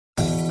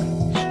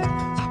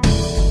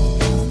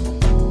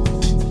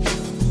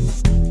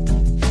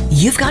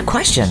You've got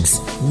questions.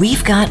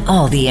 We've got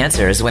all the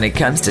answers when it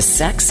comes to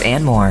sex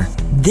and more.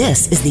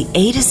 This is the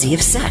A to Z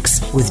of Sex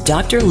with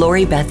Dr.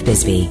 Lori Beth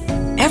Bisbee.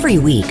 Every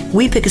week,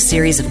 we pick a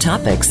series of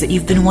topics that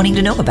you've been wanting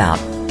to know about.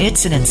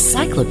 It's an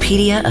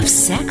encyclopedia of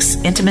sex,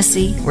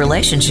 intimacy,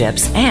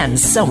 relationships, and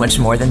so much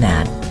more than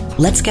that.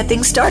 Let's get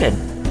things started.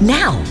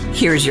 Now,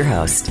 here's your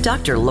host,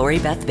 Dr. Lori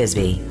Beth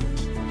Bisbee.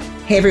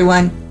 Hey,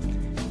 everyone.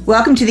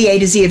 Welcome to the A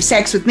to Z of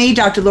Sex with me,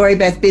 Dr. Lori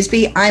Beth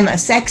Bisbee. I'm a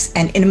sex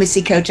and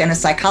intimacy coach and a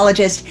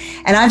psychologist,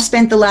 and I've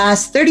spent the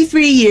last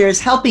 33 years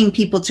helping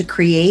people to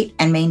create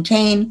and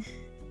maintain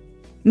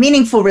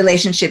meaningful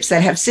relationships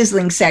that have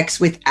sizzling sex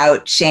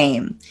without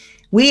shame.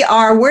 We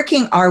are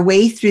working our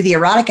way through the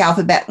erotic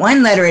alphabet,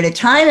 one letter at a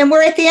time, and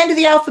we're at the end of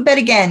the alphabet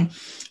again.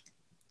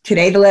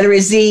 Today, the letter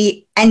is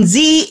Z, and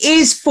Z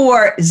is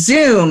for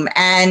Zoom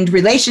and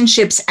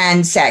relationships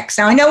and sex.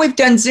 Now, I know we've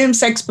done Zoom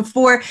sex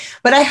before,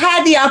 but I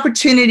had the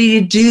opportunity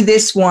to do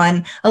this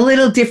one a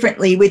little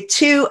differently with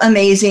two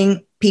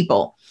amazing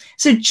people.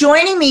 So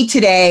joining me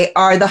today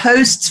are the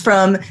hosts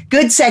from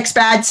Good Sex,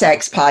 Bad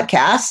Sex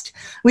podcast,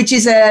 which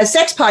is a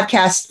sex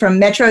podcast from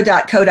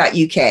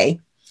metro.co.uk.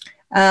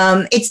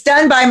 It's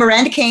done by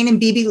Miranda Kane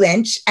and BB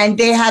Lynch, and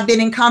they have been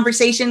in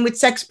conversation with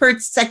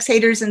sexperts, sex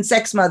haters, and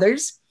sex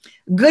mothers.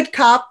 Good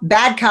cop,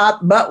 bad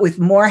cop, but with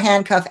more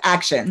handcuff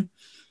action.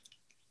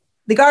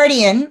 The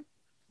Guardian,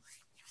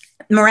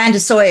 Miranda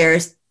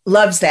Sawyers,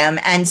 loves them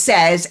and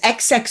says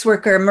ex-sex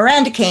worker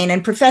Miranda Kane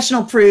and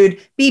professional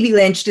prude BB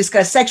Lynch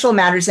discuss sexual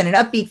matters in an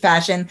upbeat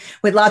fashion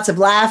with lots of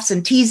laughs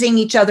and teasing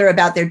each other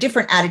about their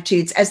different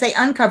attitudes as they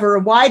uncover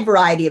a wide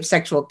variety of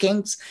sexual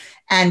kinks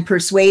and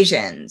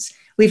persuasions.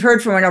 We've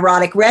heard from an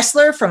erotic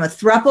wrestler, from a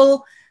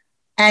throuple,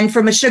 and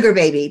from a sugar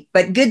baby.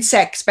 But Good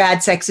Sex,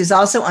 Bad Sex is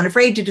also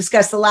unafraid to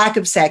discuss the lack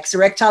of sex,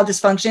 erectile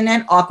dysfunction,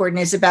 and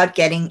awkwardness about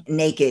getting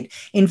naked,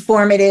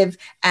 informative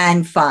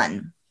and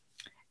fun.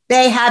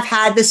 They have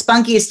had the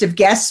spunkiest of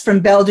guests, from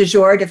Belle de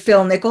Jour to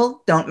Phil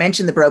Nickel, don't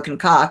mention the broken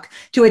cock,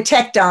 to a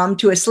tech dom,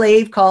 to a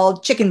slave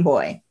called Chicken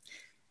Boy.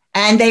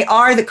 And they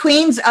are the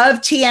queens of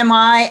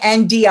TMI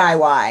and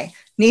DIY.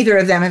 Neither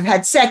of them have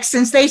had sex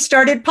since they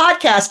started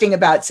podcasting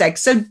about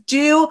sex. So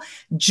do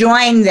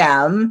join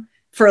them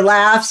for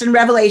laughs and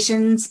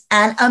revelations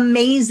and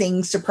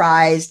amazing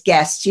surprise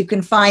guests. You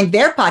can find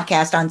their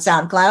podcast on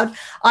SoundCloud,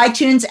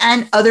 iTunes,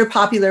 and other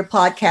popular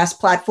podcast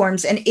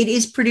platforms. And it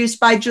is produced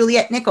by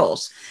Juliet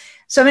Nichols.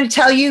 So I'm going to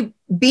tell you,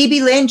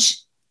 BB Lynch,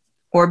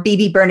 or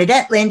BB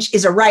Bernadette Lynch,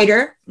 is a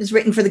writer, has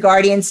written for The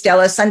Guardian,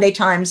 Stella, Sunday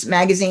Times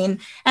Magazine,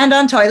 and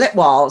On Toilet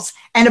Walls,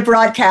 and a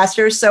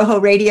broadcaster, Soho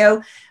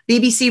Radio,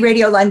 BBC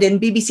Radio London,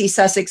 BBC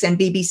Sussex, and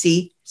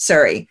BBC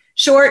Surrey.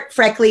 Short,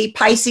 freckly,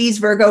 Pisces,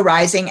 Virgo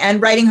rising,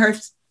 and writing her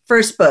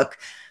first book,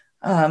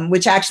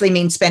 which actually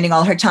means spending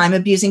all her time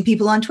abusing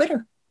people on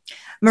Twitter.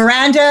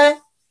 Miranda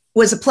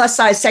was a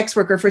plus-size sex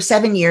worker for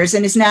 7 years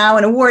and is now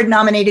an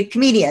award-nominated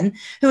comedian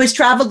who has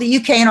traveled the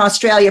UK and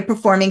Australia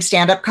performing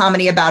stand-up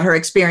comedy about her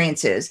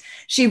experiences.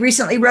 She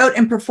recently wrote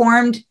and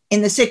performed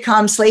in the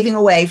sitcom Slaving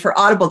Away for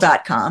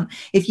Audible.com.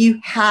 If you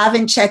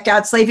haven't checked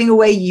out Slaving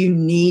Away, you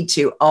need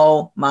to.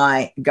 Oh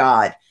my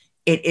God,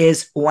 it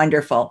is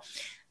wonderful.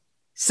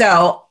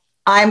 So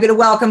I'm going to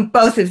welcome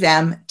both of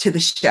them to the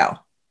show.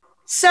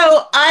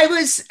 So I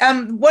was,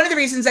 one of the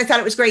reasons I thought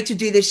it was great to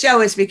do this show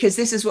is because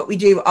this is what we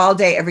do all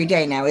day, every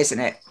day now, isn't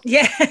it?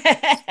 Yeah.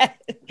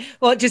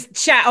 Well, just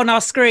chat on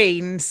our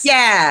screens.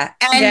 Yeah.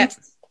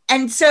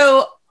 And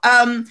so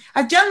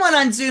I've done one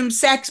on Zoom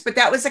sex, but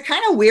that was a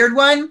kind of weird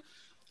one.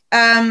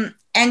 And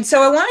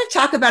so I want to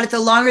talk about it the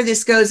longer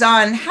this goes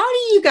on. How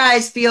do you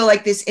guys feel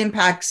like this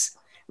impacts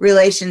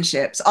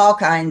relationships, all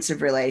kinds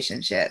of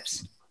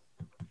relationships?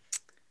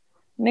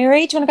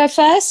 Miri, do you want to go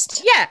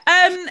first? Yeah.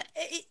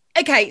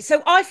 Okay,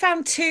 so I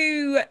found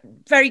two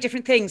very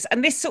different things,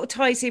 and this sort of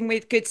ties in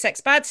with Good Sex,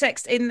 Bad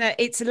Sex, in that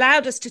it's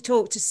allowed us to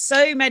talk to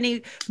so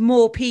many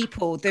more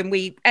people than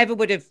we ever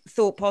would have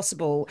thought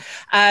possible,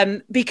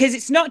 because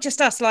it's not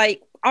just us.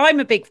 Like,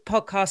 I'm a big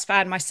podcast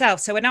fan myself.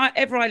 So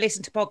whenever I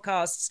listen to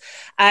podcasts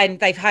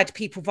and they've had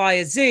people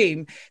via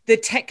Zoom, the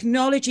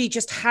technology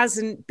just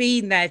hasn't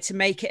been there to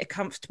make it a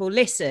comfortable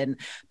listen.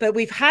 But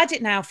we've had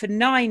it now for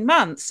 9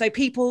 months. So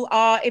people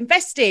are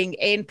investing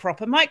in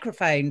proper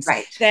microphones.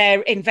 Right.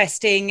 They're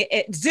investing,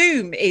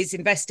 Zoom is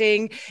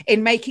investing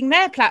in making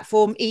their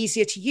platform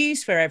easier to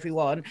use for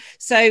everyone.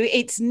 So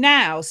it's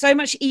now so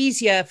much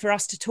easier for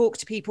us to talk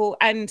to people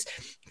and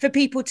for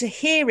people to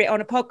hear it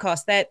on a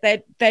podcast.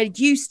 They're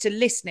used to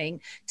listening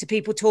to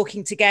people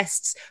talking to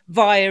guests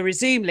via a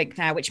Zoom link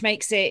now, which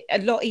makes it a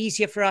lot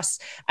easier for us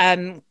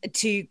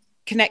to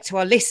connect to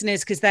our listeners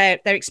because they're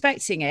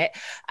expecting it.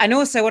 And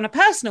also on a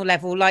personal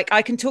level, like,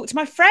 I can talk to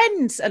my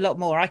friends a lot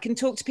more. I can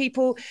talk to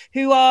people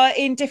who are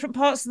in different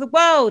parts of the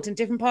world and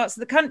different parts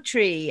of the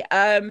country.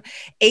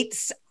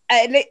 It's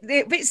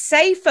a bit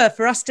safer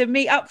for us to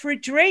meet up for a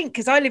drink,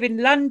 because I live in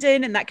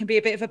London and that can be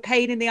a bit of a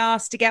pain in the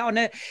ass to get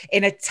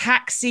in a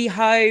taxi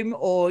home,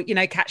 or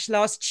catch the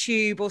last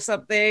tube or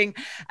something,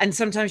 and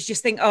sometimes you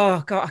just think,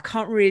 oh god, I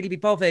can't really be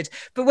bothered.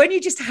 But when you're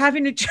just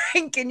having a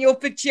drink in your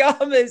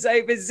pajamas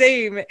over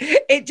Zoom,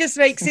 it just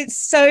makes it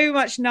so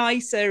much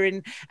nicer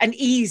and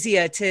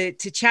easier to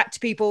chat to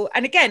people.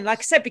 And again, like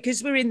I said,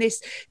 because we're in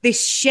this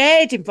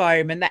shared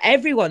environment that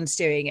everyone's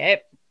doing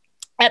it,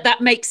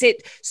 that makes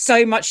it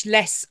so much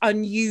less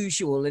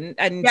unusual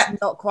and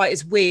not quite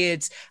as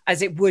weird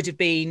as it would have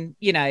been,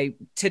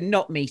 to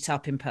not meet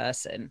up in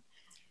person.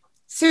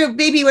 So,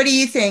 Bibi, what do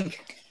you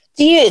think?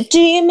 Do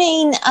you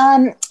mean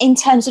in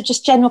terms of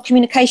just general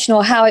communication,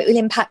 or how it will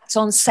impact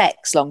on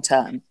sex long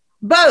term?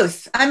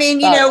 Both. I mean,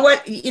 I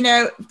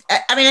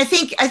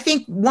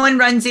think one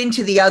runs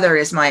into the other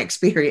is my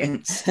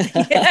experience. That's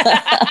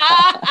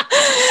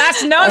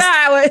not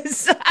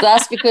ours.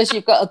 That's because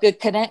you've got a good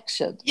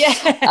connection. Yeah.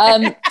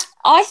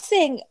 I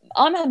think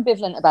I'm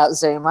ambivalent about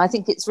Zoom. I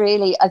think it's so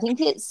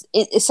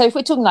if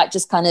we're talking like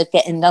just kind of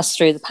getting us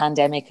through the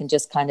pandemic and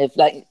just kind of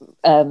like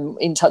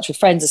in touch with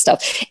friends and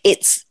stuff,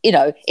 it's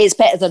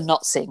better than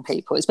not seeing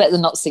people. It's better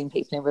than not seeing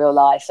people in real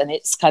life. And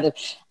it's kind of,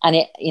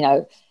 and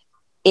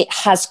it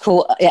has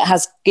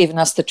given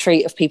us the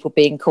treat of people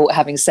being caught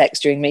having sex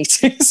during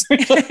meetings,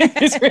 which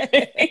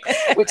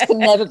can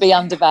never be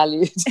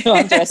undervalued or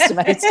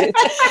underestimated.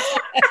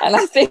 And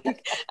I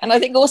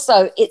think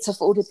also it's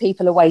afforded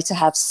people a way to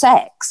have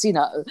sex,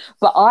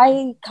 but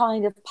I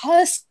kind of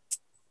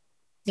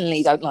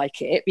personally don't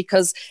like it,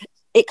 because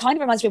it kind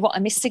of reminds me of what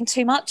I'm missing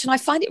too much, and I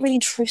find it really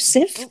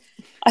intrusive.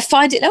 I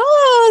find it,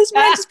 it's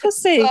Miranda's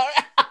pussy.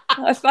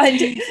 I find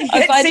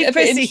it a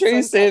bit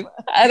intrusive,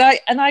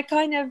 and I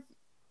kind of,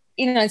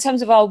 in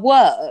terms of our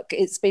work,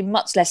 it's been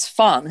much less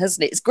fun,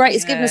 hasn't it? It's great.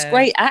 It's given us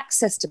great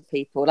access to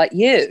people like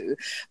you,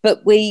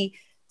 but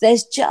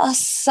there's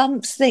just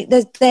something,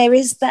 there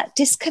is that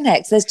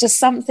disconnect. There's just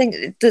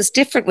something that's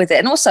different with it.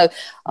 And also,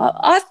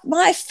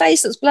 my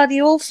face looks bloody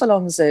awful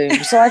on Zoom.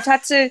 So I've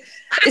had to,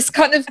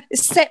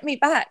 it's set me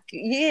back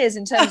years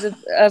in terms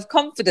of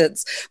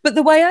confidence. But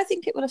the way I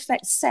think it will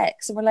affect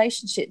sex and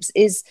relationships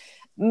is,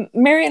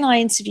 Miri and I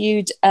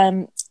interviewed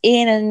Ian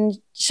and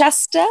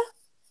Shasta,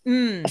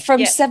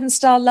 from 7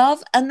 Star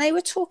Love, and they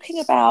were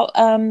talking about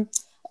I'm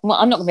not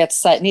going to be able to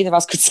say it, neither of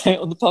us could say it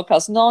on the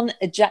podcast,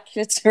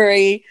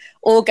 non-ejaculatory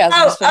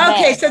orgasms.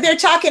 Okay, so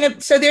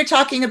they're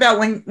talking about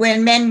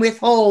when men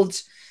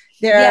withhold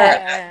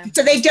their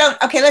so they don't,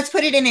 let's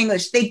put it in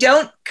English, they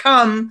don't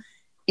come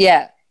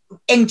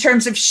in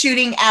terms of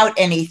shooting out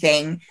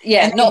anything,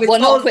 not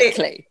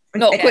quickly.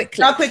 Montauk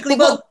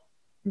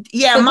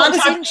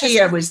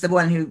was the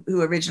one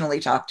who originally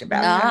talked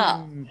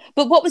about it.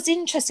 But what was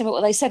interesting about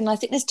what they said, and I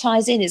think this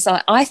ties in, is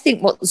I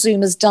think what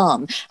Zoom has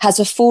done has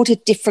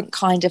afforded different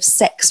kind of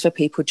sex for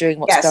people during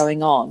what's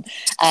going on.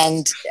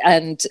 And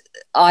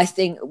I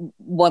think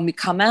when we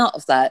come out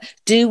of that,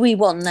 do we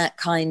want that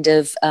kind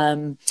of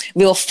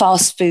real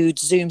fast food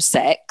Zoom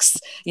sex,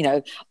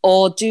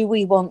 or do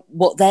we want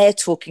what they're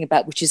talking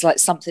about, which is like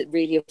something that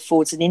really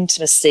affords an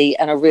intimacy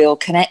and a real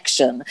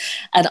connection?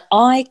 And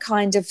I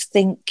kind of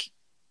think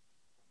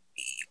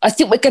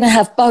we're going to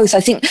have both. I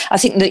think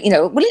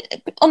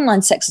that,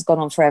 online sex has gone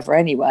on forever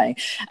anyway,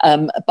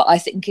 but I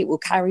think it will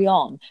carry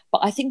on. But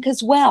I think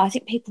as well, I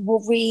think people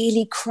will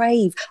really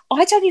crave.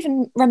 I don't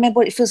even remember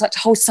what it feels like to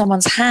hold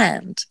someone's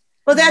hand.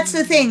 Well, that's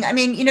the thing. I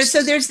mean,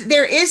 so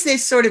there is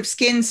this sort of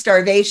skin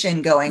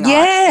starvation going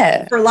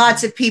on for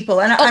lots of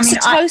people. And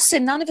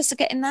oxytocin, none of us are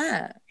getting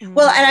that.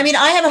 Well, and I mean,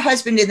 I have a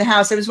husband in the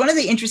house. It was one of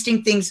the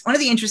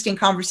interesting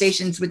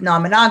conversations with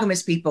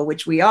non-monogamous people,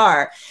 which we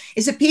are,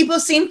 is that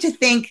people seem to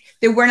think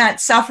that we're not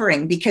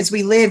suffering because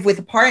we live with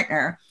a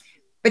partner.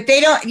 But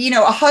they don't,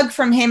 a hug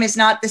from him is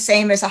not the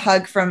same as a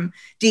hug from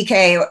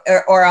DK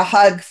or a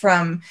hug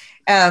from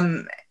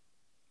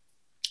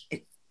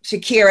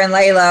Shakira and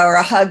Layla, or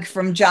a hug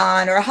from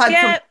John, or a hug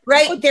from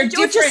they're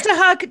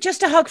different.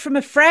 Just a hug from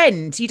a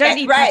friend. You don't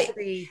need to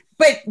be,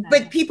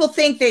 but people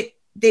think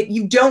that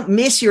you don't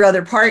miss your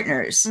other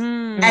partners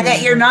and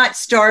that you're not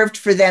starved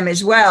for them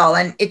as well.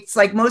 And it's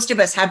like most of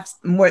us have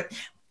more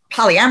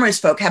polyamorous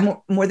folk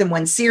have more than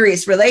one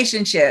serious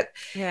relationship.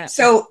 Yeah.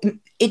 So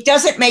it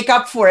doesn't make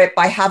up for it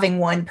by having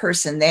one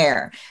person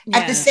there. Yeah.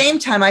 At the same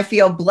time, I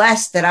feel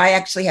blessed that I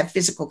actually have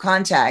physical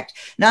contact,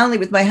 not only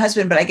with my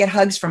husband, but I get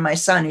hugs from my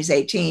son who's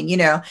 18,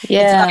 It's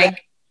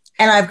like,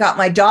 and I've got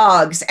my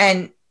dogs.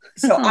 And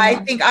so I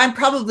think I'm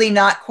probably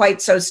not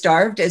quite so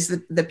starved as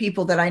the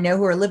people that I know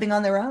who are living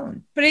on their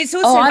own. But it's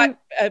also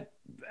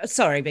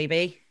sorry,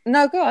 Bibi.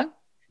 No, go on.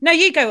 No,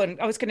 you go on.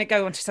 I was going to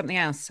go on to something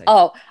else. So.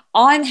 Oh,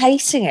 I'm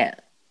hating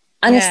it.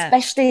 And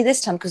especially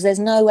this time, because there's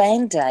no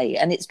end date,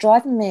 and it's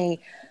driving me,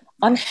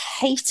 I'm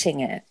hating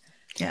it.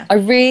 Yeah. I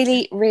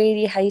really,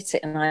 really hate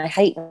it. And I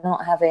hate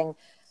not having,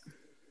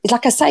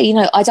 like I say,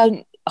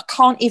 I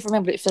can't even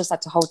remember what it feels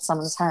like to hold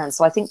someone's hand.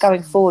 So I think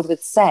going forward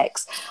with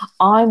sex,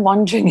 I'm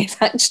wondering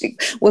if actually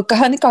we're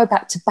going to go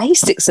back to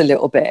basics a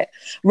little bit,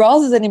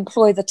 rather than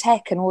employ the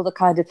tech and all the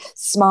kind of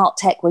smart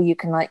tech where you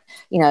can, like,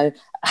 you know,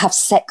 have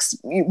sex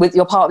with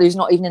your partner who's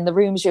not even in the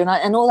room as you,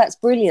 and all that's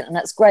brilliant and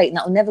that's great and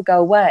that will never go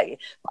away.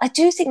 But I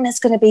do think there's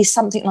going to be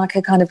something like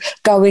a kind of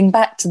going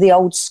back to the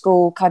old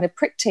school kind of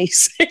prick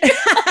teasing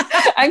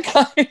and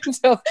kind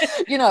of,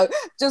 you know,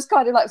 just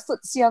kind of like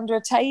footsie under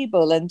a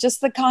table and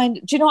just the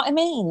kind, do you know what I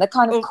mean? The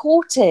kind of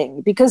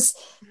courting, because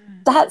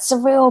that's a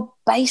real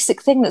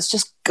basic thing that's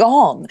just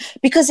gone.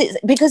 Because if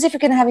you're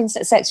going to have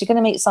sex, you're going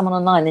to meet someone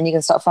online, then you're going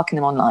to start fucking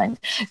them online.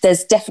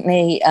 There's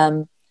definitely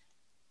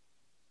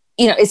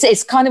you know,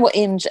 it's kind of what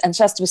Ian and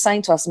Shasta were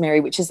saying to us, Mary,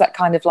 which is that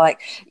kind of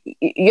like,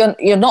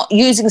 you're not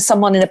using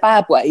someone in a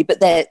bad way, but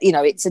they're, you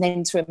know, it's an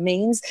interim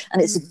means,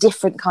 and it's a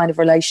different kind of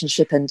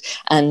relationship and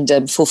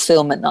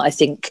fulfillment that I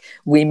think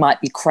we might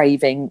be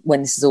craving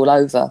when this is all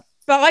over.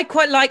 But I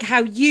quite like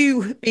how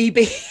you,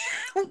 BB,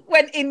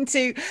 went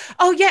into,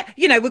 oh yeah,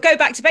 you know, we'll go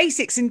back to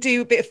basics and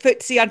do a bit of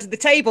footsie under the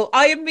table.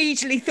 I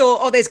immediately thought,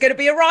 oh, there's going to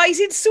be a rise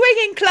in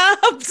swinging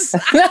clubs.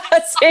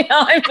 See,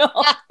 I'm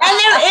not. And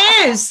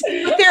there is,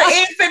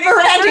 but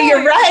Miranda,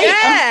 you're right.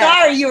 Yeah. I'm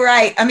sorry, you're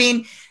right. I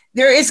mean,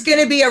 there is going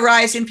to be a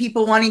rise in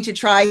people wanting to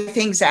try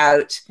things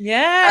out.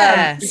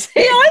 Yeah. See,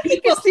 I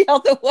think it's the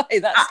other way.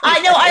 That's I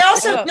know. I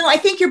also, no, I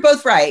think you're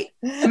both right.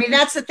 I mean,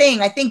 that's the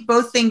thing. I think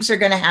both things are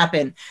going to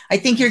happen. I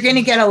think you're going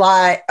to get a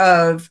lot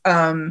of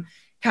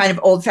kind of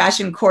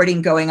old-fashioned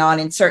courting going on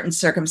in certain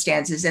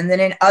circumstances. And then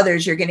in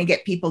others, you're going to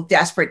get people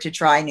desperate to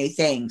try new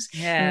things.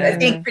 Yeah. I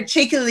think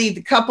particularly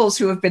the couples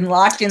who have been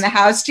locked in the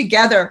house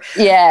together,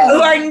 yeah, who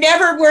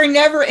were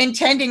never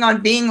intending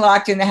on being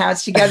locked in the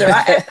house together.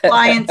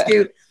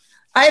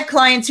 I have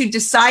clients who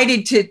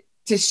decided to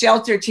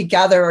shelter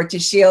together or to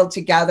shield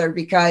together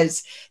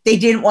because they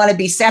didn't want to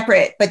be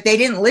separate, but they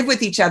didn't live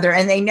with each other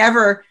and they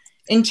never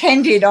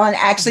intended on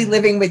actually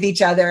living with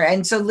each other.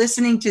 And so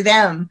listening to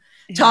them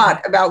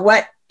talk about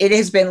what it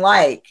has been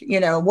like, you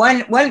know,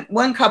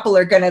 one couple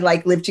are going to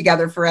like live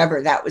together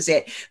forever. That was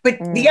it. But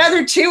the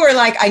other two are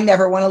like, I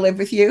never want to live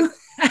with you.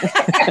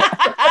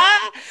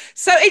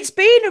 So it's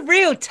been a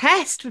real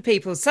test for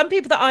people. Some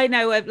people that I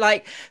know have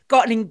like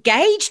gotten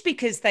engaged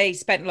because they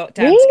spent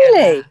lockdown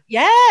together.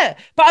 Yeah.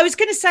 But I was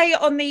going to say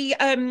on the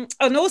and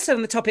also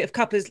on the topic of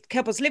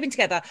couples living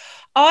together,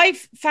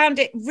 I've found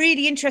it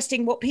really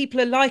interesting what people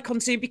are like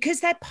on Zoom because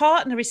their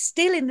partner is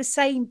still in the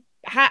same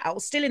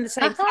house, still in the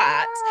same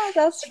flat.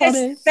 That's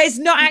funny. There's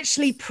not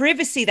actually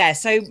privacy there.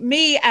 So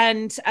me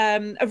and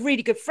a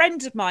really good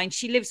friend of mine,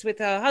 she lives with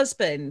her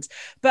husband,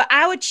 but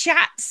our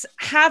chats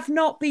have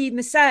not been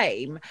the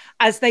same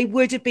as they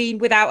would have been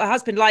without her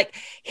husband. Like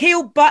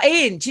he'll butt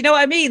in, do you know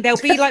what I mean? There'll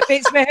be like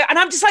bits where, and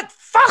I'm just like,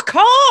 fuck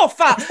off.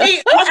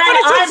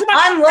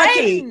 I'm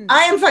lucky.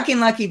 I am fucking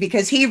lucky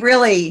because he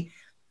really,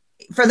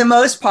 for the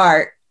most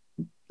part,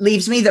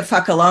 leaves me the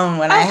fuck alone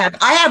when I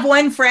have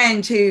one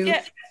friend who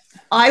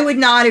I would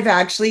not have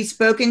actually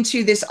spoken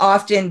to this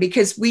often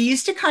because we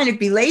used to kind of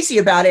be lazy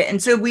about it.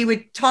 And so we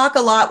would talk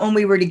a lot when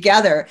we were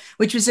together,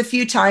 which was a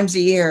few times a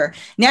year.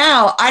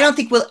 Now, I don't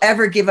think we'll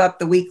ever give up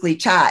the weekly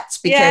chats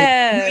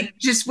because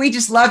we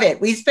just love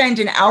it. We spend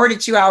an hour to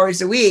 2 hours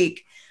a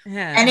week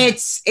and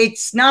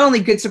it's not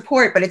only good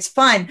support, but it's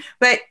fun.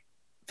 But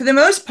for the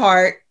most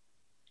part,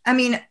 I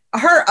mean,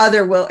 her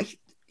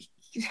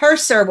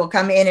sir will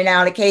come in and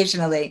out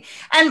occasionally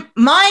and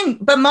mine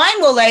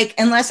will like,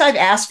 unless I've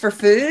asked for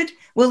food,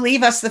 will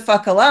leave us the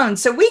fuck alone.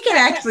 So we can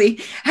actually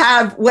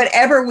have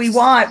whatever we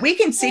want. We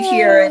can sit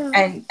here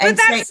and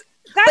say,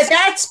 but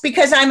that's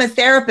because I'm a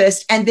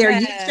therapist and they're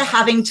used to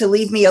having to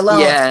leave me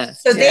alone.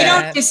 So they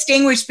don't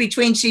distinguish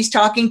between she's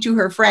talking to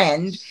her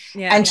friend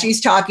and she's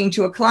talking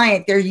to a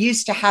client. They're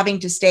used to having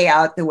to stay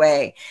out the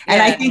way.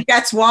 And I think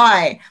that's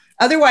why.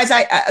 Otherwise,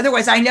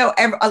 I know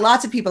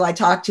lots of people I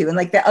talk to, and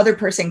like the other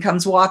person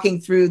comes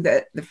walking through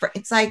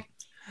it's like,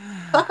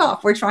 fuck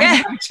off. We're trying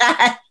to have a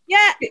chat.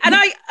 Yeah, and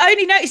I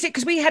only noticed it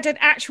because we had an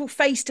actual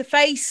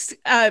face-to-face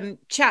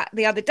chat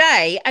the other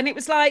day, and it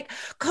was like,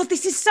 God,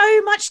 this is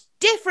so much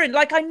different.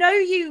 Like, I know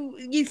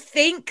you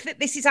think that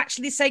this is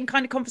actually the same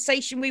kind of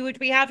conversation we would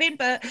be having,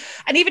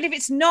 and even if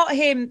it's not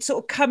him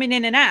sort of coming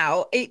in and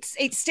out, it's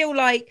still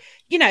like,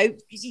 you know,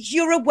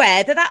 you're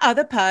aware that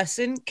other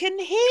person can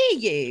hear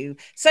you.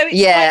 So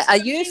it's are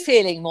you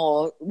feeling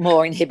more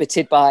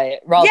inhibited by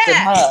it rather than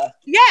her?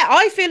 Yeah,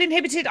 I feel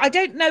inhibited. I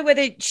don't know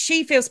whether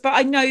she feels, but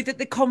I know that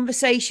the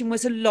conversation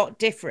was a lot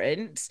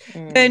different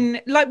than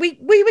like we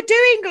were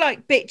doing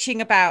like bitching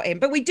about him,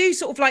 but we do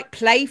sort of like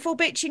playful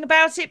bitching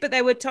about it. But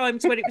there were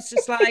times when it was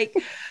just like,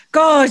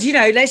 God, you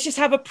know, let's just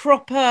have a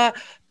proper,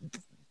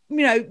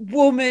 you know,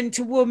 woman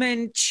to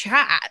woman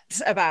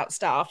chat about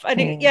stuff. And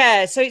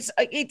so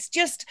it's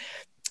just,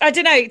 I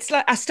don't know. It's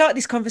like I start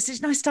this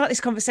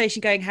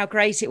conversation going how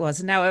great it was,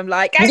 and now I'm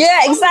like,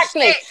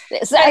 exactly.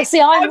 See,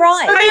 I'm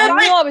right. I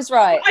knew I was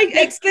right.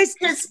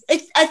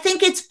 I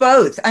think it's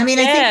both. I mean,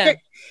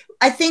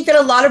 I think that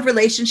a lot of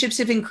relationships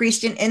have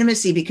increased in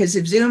intimacy because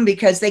of Zoom,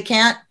 because they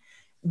can't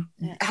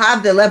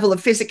have the level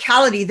of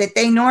physicality that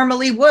they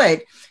normally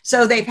would.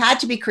 So they've had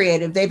to be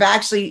creative. They've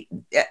actually,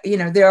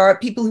 there are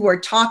people who are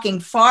talking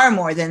far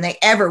more than they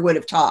ever would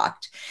have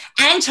talked,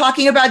 and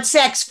talking about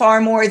sex far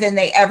more than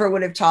they ever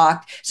would have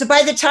talked. So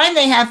by the time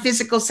they have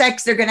physical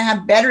sex, they're going to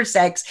have better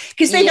sex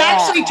because they've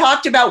actually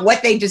talked about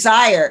what they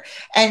desire.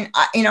 And,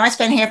 I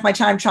spend half my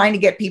time trying to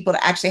get people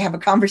to actually have a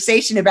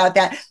conversation about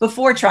that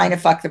before trying to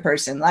fuck the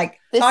person. Like,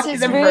 talk to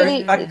them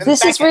first, fuck them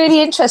this is second.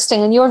 really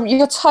interesting. And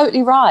you're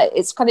totally right.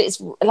 It's it's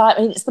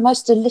the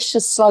most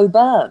delicious slow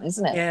burn,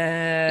 isn't it?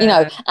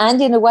 Yeah.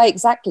 And in a way,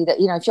 exactly that,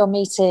 if you're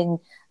meeting,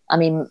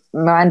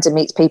 Miranda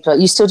meets people. Are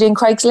you still doing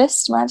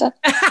Craigslist, Miranda?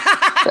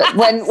 But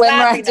when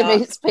Miranda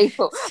meets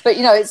people, but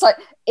it's like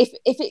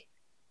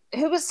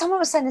someone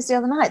was saying this the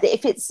other night, that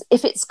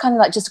if it's kind of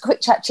like just a quick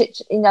chat, should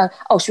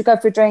we go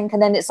for a drink?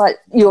 And then it's like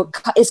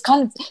it's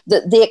kind of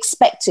the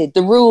expected.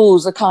 The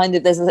rules are kind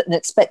of, there's an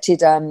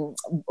expected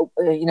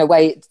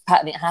way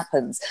pattern it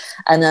happens,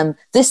 and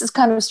this has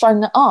kind of thrown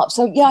that up.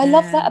 So I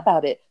love that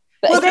about it.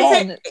 But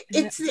again,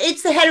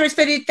 it's the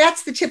heterosexual,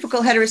 that's the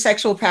typical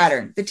heterosexual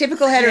pattern. The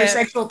typical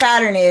heterosexual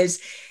pattern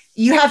is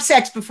you have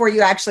sex before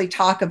you actually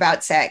talk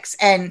about sex.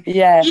 And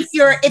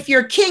if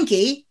you're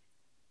kinky,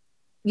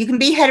 you can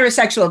be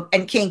heterosexual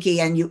and kinky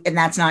and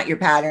that's not your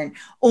pattern.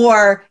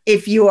 Or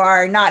if you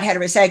are not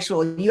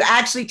heterosexual, you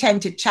actually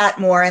tend to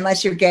chat more,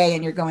 unless you're gay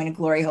and you're going to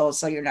glory holes.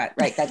 So you're not,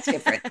 right? That's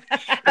different.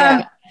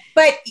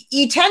 But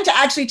you tend to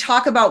actually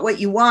talk about what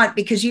you want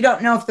because you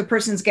don't know if the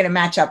person's going to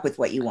match up with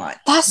what you want.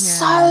 That's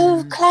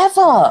so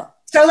clever.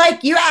 So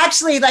you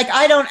actually,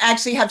 I don't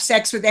actually have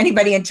sex with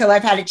anybody until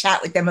I've had a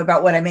chat with them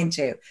about what I'm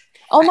into.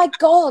 Oh my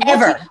God.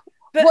 Ever.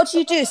 What do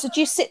you do? So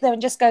do you sit there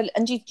and just go,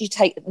 and do you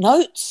take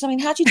notes?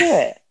 How do you do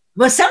it?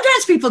 Well,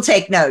 sometimes people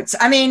take notes.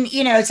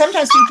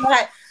 Sometimes people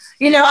have,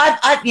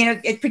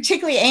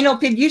 particularly anal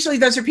pig, usually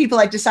those are people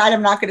I decide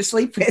I'm not going to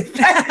sleep with.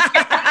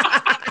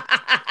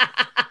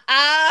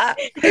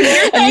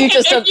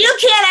 If you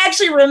can't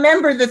actually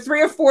remember the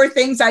 3 or 4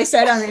 things I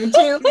said on it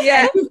too,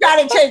 you've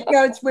got to take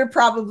notes. We're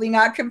probably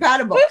not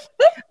compatible.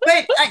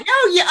 But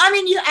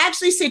you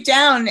actually sit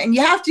down and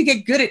you have to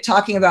get good at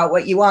talking about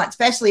what you want,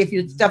 especially if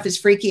your stuff is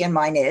freaky, and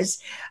mine is.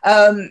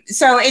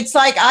 So it's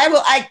like,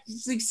 I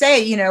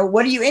say,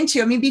 what are you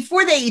into?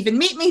 Before they even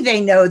meet me,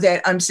 they know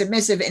that I'm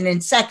submissive, and in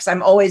sex,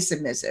 I'm always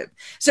submissive.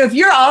 So if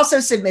you're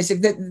also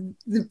submissive,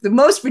 the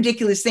most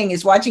ridiculous thing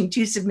is watching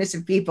 2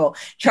 submissive people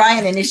try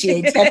and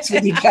initiate sex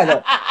with each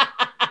other.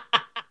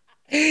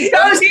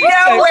 Goes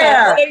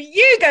nowhere. No,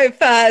 you go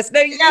first. No,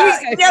 you go.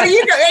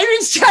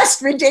 It's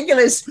just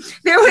ridiculous.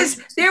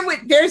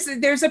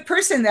 There's a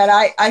person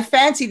that I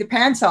fancy the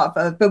pants off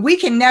of, but we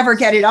can never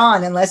get it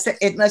on unless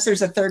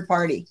there's a third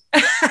party.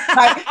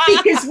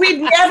 Because we've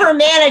never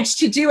managed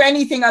to do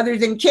anything other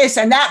than kiss,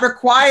 and that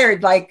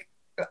required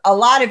a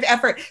lot of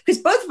effort,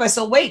 because both of us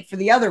will wait for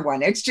the other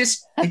one. It's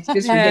just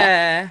ridiculous.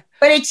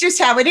 But it's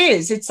just how it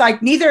is. It's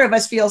like neither of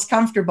us feels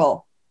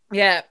comfortable.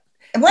 Yeah.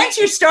 And once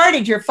you're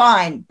started, you're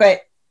fine.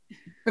 But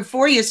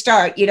before you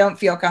start, you don't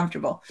feel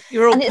comfortable.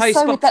 You're all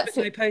postbox with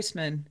no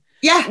postman.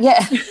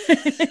 Yeah.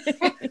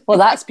 Well,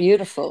 that's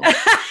beautiful.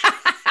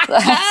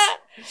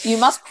 You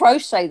must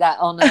crochet that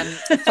on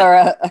for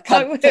a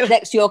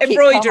next to your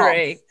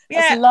embroidery.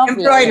 That's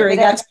lovely. Embroidery.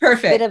 That's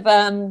perfect. Bit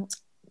of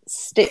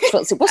stitch.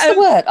 What's the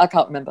word? I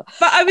can't remember.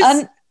 But I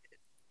was.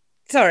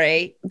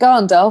 Sorry. Go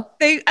on, doll.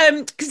 So,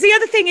 because the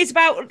other thing is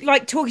about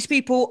talking to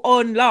people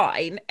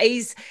online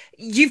is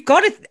you've got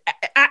to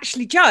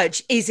actually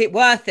judge, is it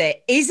worth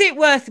it? Is it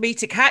worth me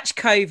to catch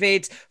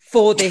COVID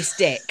for this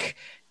dick?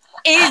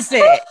 Is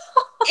it?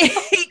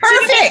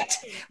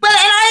 Perfect. Well,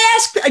 and I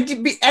ask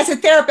as a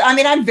therapist,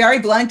 I'm very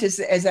blunt as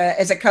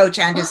a coach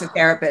and as a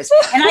therapist.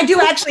 And I do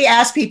actually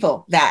ask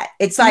people that.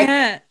 It's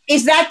like,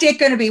 is that dick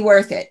going to be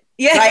worth it?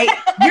 Yeah. Right.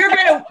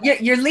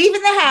 You're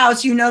leaving the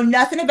house. You know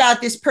nothing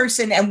about this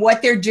person and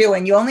what they're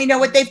doing. You only know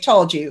what they've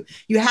told you.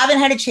 You haven't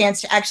had a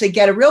chance to actually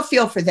get a real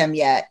feel for them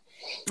yet.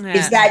 Yeah.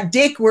 Is that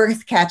dick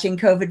worth catching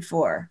COVID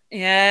for?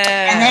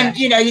 Yeah. And then,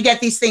 you get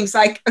these things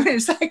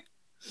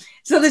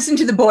so listen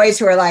to the boys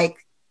who are like,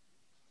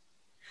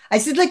 I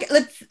said,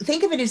 let's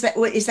think of it as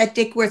is that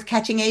dick worth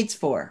catching AIDS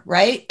for?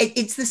 Right.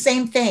 It's the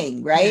same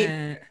thing.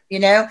 Right.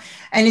 Yeah.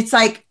 And it's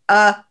like,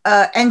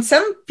 and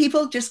some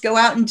people just go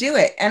out and do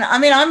it. And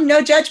I'm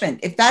no judgment.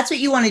 If that's what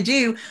you want to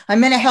do, I'm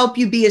going to help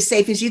you be as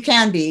safe as you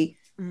can be.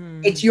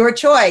 It's your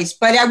choice,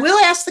 but I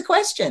will ask the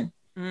question.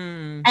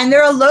 And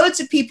there are loads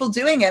of people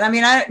doing it. I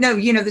don't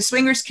know, the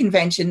Swingers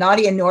Convention,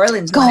 Nadia New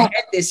Orleans went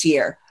ahead this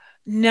year.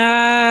 No.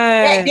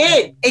 Yeah,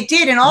 it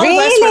did. And all of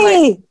us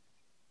were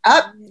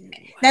up.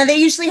 Now they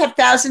usually have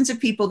thousands of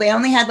people. They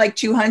only had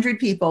 200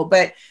 people,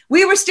 but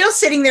we were still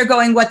sitting there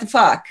going, what the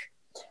fuck?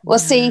 Well,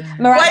 see,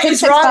 what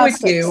is wrong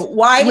with you?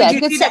 Why would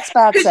you do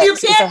that? Because you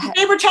can't.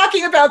 They were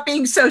talking about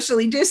being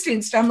socially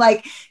distanced. I'm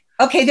like,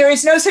 okay, there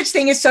is no such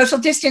thing as social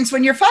distance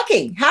when you're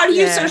fucking. How do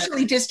you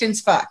socially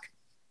distance fuck?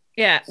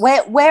 Yeah,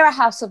 we're a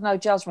house of no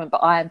judgment,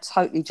 but I am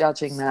totally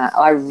judging that.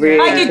 I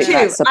did too.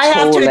 I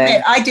have to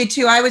admit, I did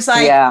too. I was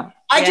like,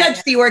 I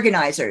judged the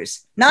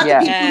organizers, not the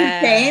people who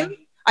came.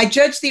 I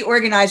judge the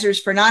organizers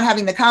for not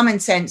having the common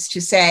sense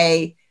to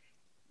say,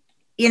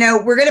 you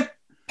know, we're going to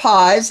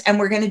pause and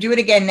we're going to do it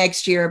again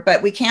next year,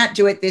 but we can't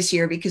do it this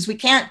year because you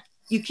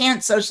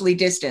can't socially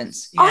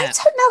distance. Yeah. I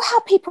don't know how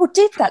people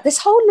did that. This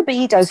whole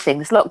libido thing,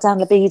 this lockdown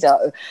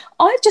libido.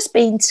 I've just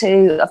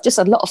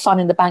had a lot of fun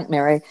in the bank,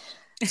 Mary.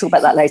 Talk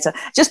about that later.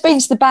 Just been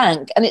to the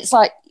bank, and it's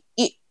like,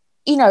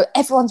 you know,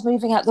 everyone's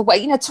moving out the way,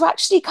 you know, to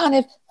actually kind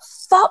of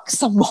fuck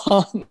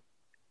someone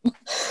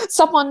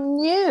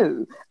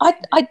new.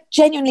 I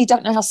genuinely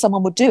don't know how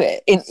someone would do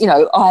it in, you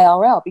know,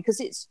 IRL, because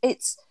it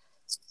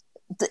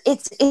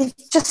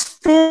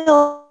just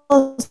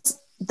feels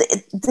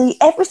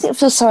everything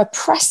feels so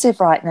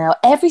oppressive right now.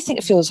 Everything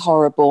feels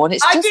horrible, and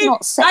it's just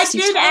not sexy.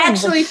 I did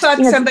actually fuck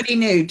somebody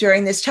new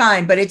during this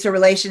time, but it's a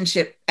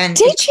relationship. And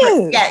did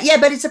you? Yeah,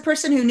 but it's a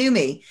person who knew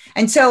me,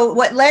 and so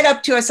what led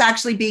up to us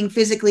actually being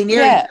physically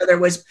near each other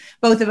was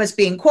both of us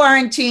being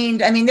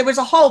quarantined. I mean, there was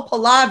a whole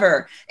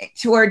palaver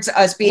towards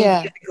us being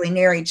physically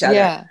near each other.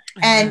 Yeah.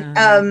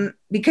 And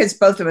because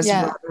both of us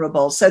were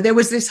vulnerable. So there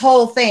was this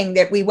whole thing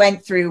that we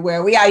went through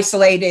where we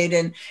isolated,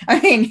 and I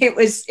mean, it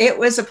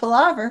was a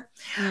palaver.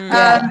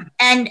 And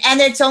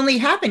it's only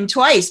happened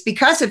twice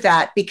because of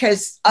that,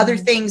 because other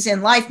things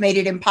in life made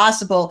it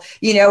impossible.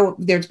 You know,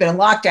 there's been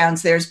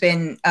lockdowns, there's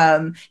been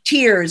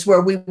tiers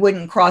where we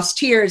wouldn't cross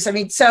tiers. I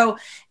mean, so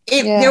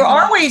there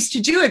are ways to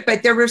do it,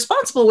 but they're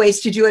responsible ways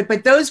to do it.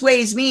 But those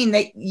ways mean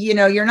that, you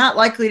know, you're not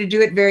likely to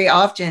do it very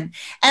often.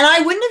 And I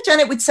wouldn't have done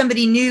it with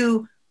somebody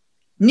new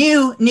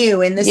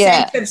in the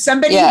sense of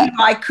somebody who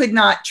I could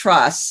not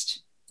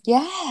trust.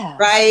 Yeah.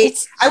 Right.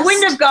 I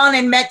wouldn't have gone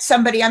and met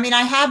somebody. I mean,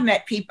 I have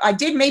met people. I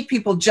did meet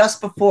people just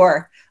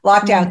before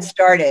lockdown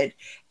started,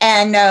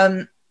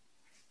 and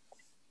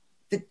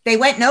they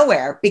went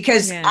nowhere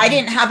because I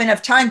didn't have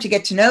enough time to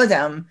get to know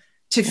them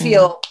to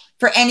feel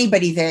for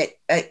anybody that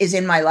is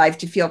in my life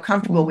to feel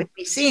comfortable with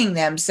me seeing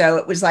them. So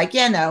it was like,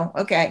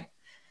 okay.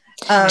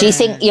 Do you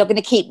think you're going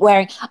to keep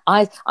wearing?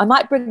 I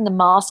might bring the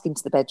mask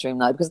into the bedroom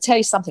though, because I'll tell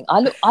you something. I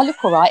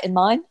look all right in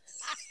mine.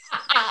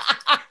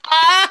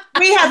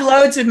 We have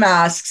loads of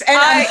masks, and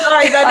I'm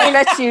sorry, I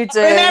bet you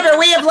do. Remember,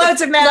 we have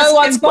loads of masks, no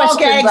one's ball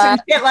gags that.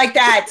 and shit like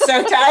that.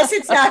 So to us,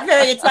 it's not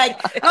very. It's like,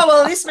 oh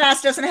well, this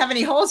mask doesn't have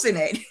any holes in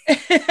it.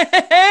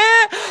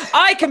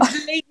 I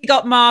completely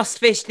got mask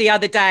fished the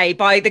other day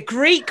by the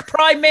Greek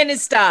Prime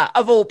Minister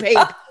of all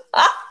people.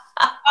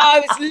 I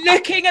was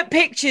looking at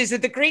pictures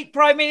of the Greek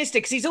Prime Minister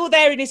because he's all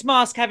there in his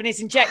mask having his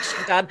injection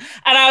done.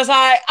 And I was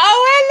like,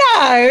 oh,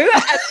 hello.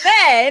 And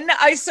then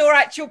I saw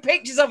actual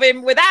pictures of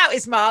him without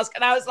his mask.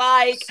 And I was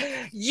like,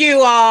 you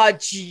are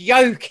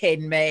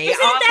joking me.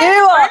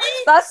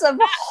 That's a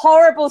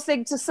horrible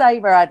thing to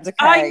say, Miranda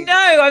Kay. I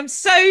know. I'm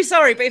so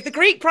sorry. But if the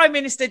Greek Prime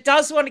Minister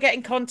does want to get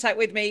in contact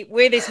with me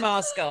with his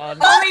mask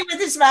on. Only with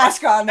his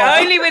mask on. Though.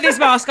 Only with his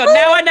mask on.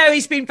 Now I know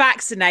he's been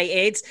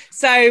vaccinated,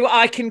 so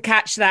I can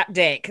catch that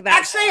dick.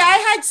 Actually,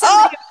 I had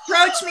somebody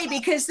approach me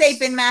because they've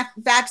been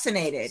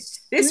vaccinated.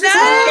 This was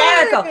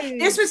hysterical.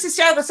 This was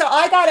hysterical. So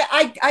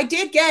I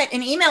did get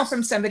an email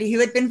from somebody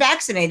who had been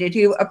vaccinated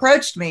who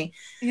approached me.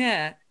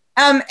 Yeah.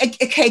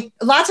 Okay.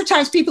 Lots of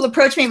times people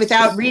approach me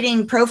without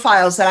reading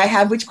profiles that I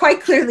have, which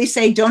quite clearly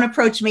say, don't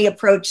approach me,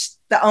 approach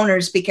the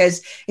owners,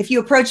 because if you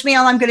approach me,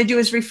 all I'm going to do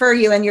is refer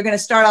you and you're going to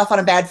start off on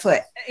a bad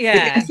foot.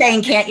 Yeah.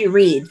 Saying, can't you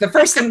read? The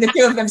first thing the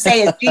two of them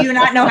say is, do you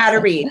not know how to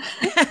read?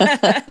 But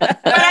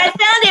I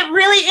found it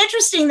really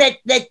interesting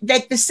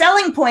that the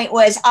selling point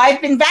was,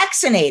 I've been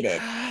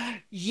vaccinated.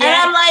 Yeah. And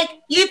I'm like,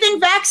 you've been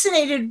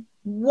vaccinated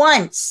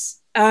once.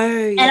 Oh,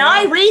 yeah. And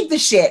I read the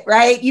shit,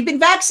 right? You've been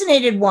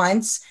vaccinated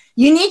once.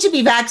 You need to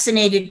be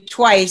vaccinated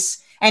twice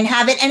and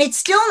have it. And it's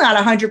still not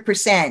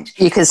 100%.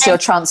 You can still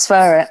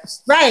transfer it.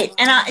 Right.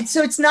 And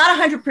so it's not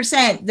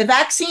 100%. The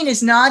vaccine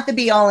is not the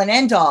be all and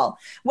end all.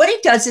 What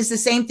it does is the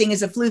same thing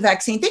as a flu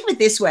vaccine. Think of it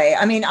this way.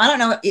 I mean, I don't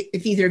know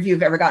if either of you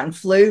have ever gotten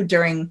flu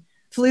during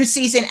flu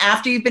season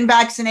after you've been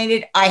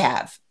vaccinated. I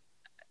have.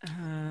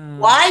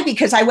 Why?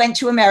 Because I went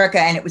to America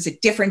and it was a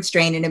different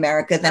strain in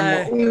America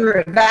than what we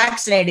were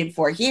vaccinated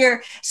for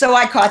here. So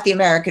I caught the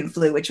American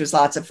flu, which was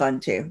lots of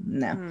fun too.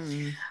 No.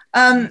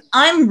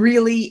 I'm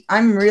really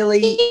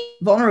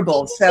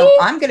vulnerable. So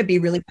I'm going to be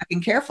really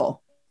fucking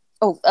careful.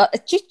 Do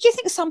you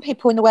think some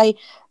people, in a way,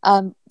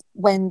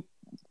 when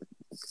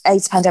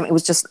AIDS pandemic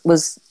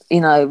was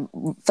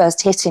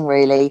first hitting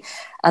really,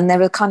 and there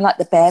were kind of like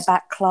the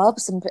bareback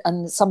clubs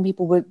and some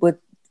people were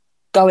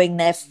going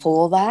there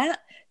for that.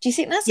 Do you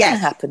think that's going to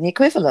happen, the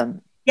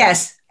equivalent?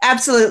 Yes,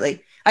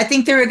 absolutely. I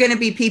think there are going to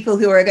be people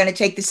who are going to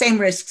take the same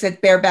risks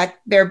that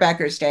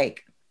barebackers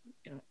take.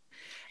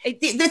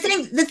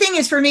 The thing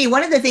is, for me,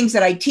 one of the things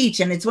that I teach,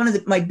 and it's one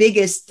of my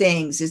biggest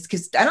things, is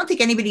because I don't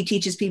think anybody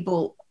teaches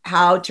people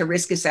how to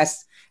risk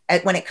assess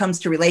when it comes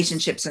to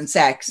relationships and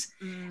sex.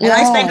 And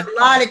I spend a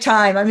lot of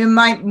time. I mean,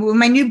 my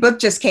new book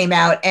just came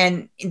out,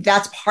 and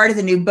that's part of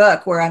the new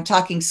book where I'm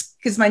talking,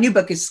 because my new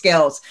book is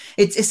skills.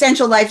 It's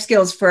essential life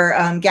skills for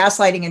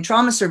gaslighting and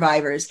trauma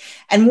survivors.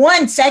 And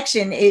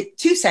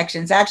two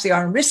sections actually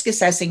are on risk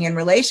assessing in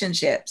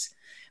relationships,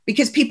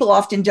 because people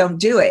often don't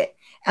do it.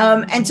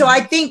 And so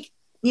I think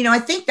I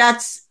think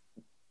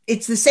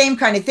it's the same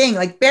kind of thing.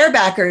 Like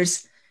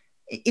barebackers,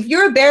 if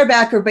you're a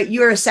barebacker, but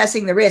you're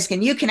assessing the risk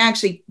and you can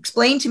actually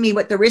explain to me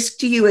what the risk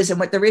to you is and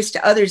what the risk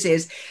to others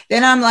is,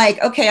 then I'm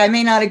like, okay, I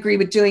may not agree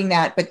with doing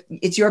that, but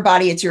it's your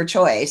body, it's your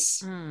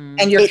choice. And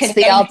it's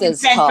the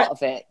others part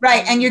of it.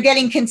 Right. And you're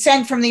getting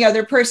consent from the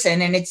other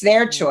person and it's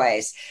their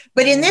choice.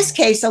 But in this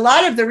case, a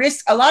lot of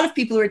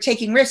people who are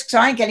taking risks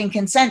aren't getting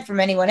consent from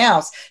anyone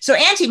else. So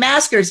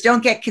anti-maskers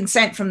don't get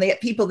consent from the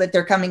people that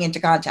they're coming into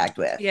contact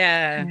with.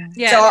 Yeah.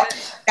 So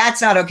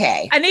that's not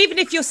okay. And even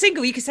if you're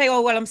single, you can say, oh,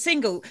 well, I'm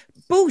single.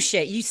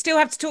 Bullshit. You still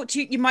have to talk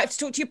to you might have to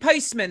talk to your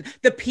postman,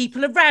 the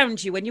people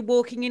around you when you're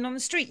walking in on the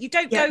street. You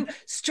don't go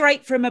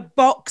straight from a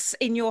box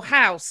in your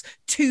house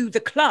to the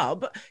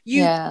club.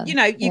 You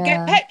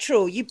get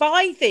petrol, you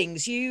buy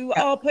things, you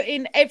are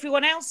putting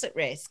everyone else at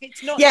risk.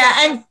 It's not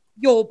and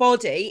your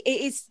body,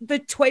 it is the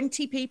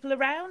 20 people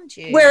around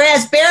you.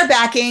 Whereas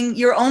barebacking,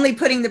 you're only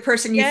putting the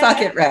person you fuck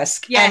at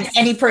risk and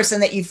any person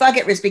that you fuck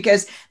at risk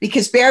because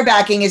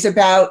barebacking is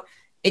about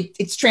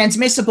it's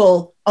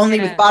transmissible only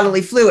with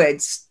bodily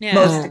fluids,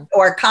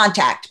 or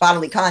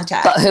bodily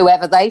contact. But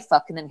whoever they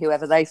fuck and then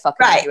whoever they fuck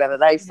and then whoever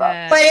they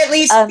fuck. But at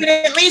least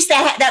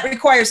that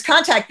requires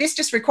contact. This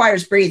just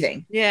requires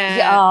breathing.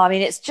 I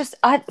mean, it's just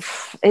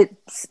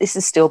this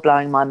is still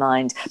blowing my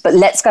mind. But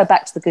let's go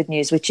back to the good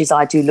news, which is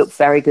I do look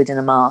very good in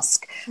a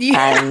mask,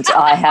 and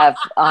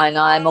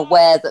I'm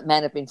aware that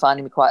men have been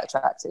finding me quite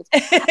attractive.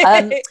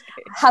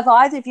 Have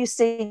either of you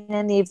seen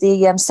any of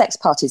the sex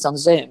parties on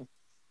Zoom?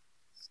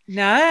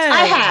 No,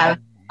 I have.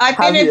 I've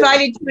been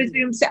invited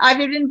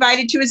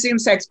to a Zoom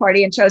sex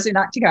party and chosen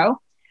not to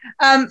go.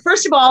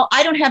 First of all,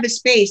 I don't have a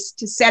space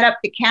to set up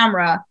the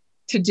camera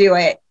to do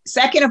it.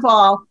 Second of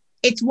all,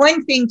 it's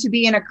one thing to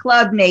be in a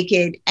club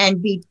naked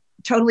and be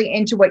totally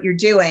into what you're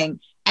doing.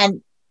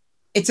 And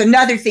it's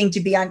another thing to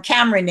be on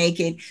camera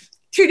naked.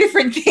 Two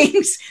different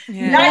things.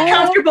 Not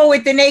comfortable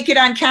with the naked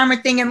on camera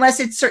thing unless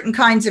it's certain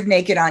kinds of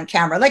naked on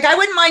camera. Like I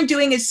wouldn't mind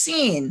doing a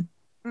scene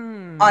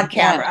on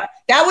camera.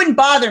 That wouldn't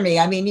bother me.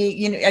 I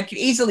mean, I could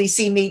easily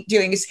see me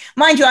doing this.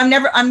 Mind you,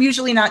 I'm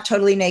usually not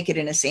totally naked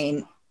in a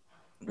scene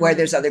where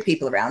there's other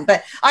people around,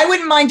 but I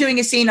wouldn't mind doing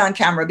a scene on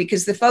camera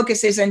because the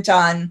focus isn't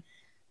on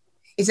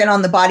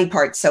the body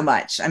parts so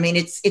much. I mean,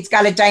 it's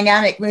got a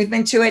dynamic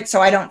movement to it.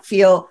 So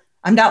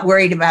I'm not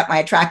worried about my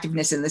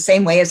attractiveness in the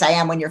same way as I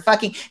am when you're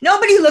fucking.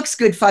 Nobody looks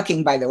good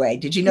fucking, by the way.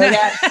 Did you know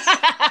that?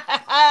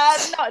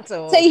 Not at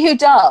all. See who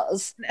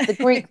does? The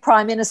Greek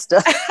Prime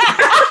Minister.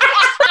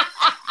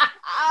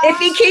 If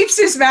he keeps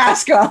his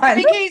mask on.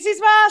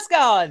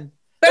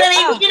 But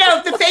I mean,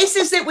 the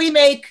faces that we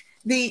make,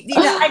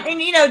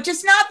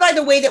 just not by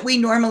the way that we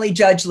normally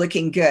judge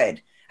looking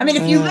good. I mean,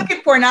 if you look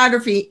at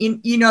pornography,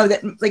 you know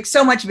that like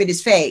so much of it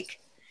is fake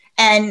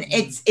and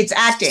it's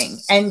acting.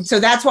 And so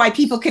that's why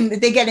people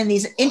they get in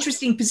these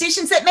interesting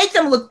positions that make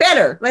them look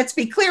better. Let's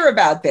be clear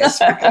about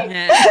this. Right?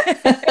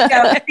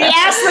 The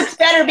ass looks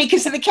better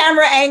because of the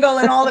camera angle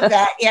and all of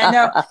that.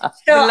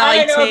 So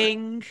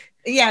lighting.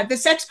 Yeah, the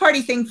sex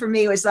party thing for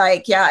me was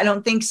like, I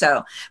don't think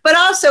so. But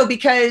also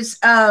because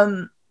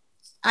I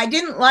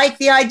didn't like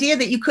the idea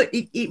that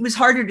it was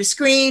harder to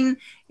screen.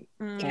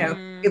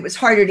 It was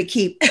harder to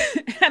keep.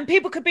 And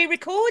people could be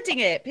recording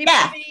it.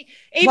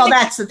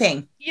 That's the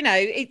thing.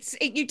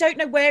 You don't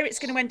know where it's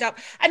going to end up.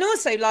 And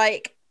also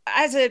like,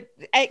 as a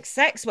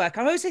ex-sex worker,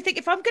 I also think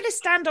if I'm going to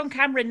stand on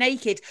camera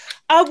naked,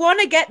 I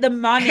want to get the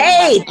money.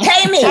 Pay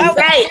me,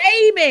 right?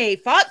 Pay me.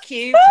 Fuck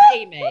you,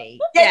 pay me.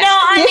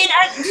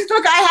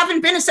 Look, I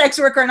haven't been a sex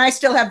worker, and I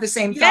still have the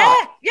same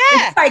thought. Yeah.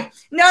 It's like,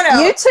 no.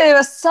 You two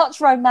are such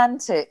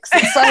romantics.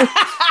 It's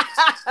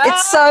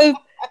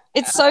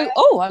so.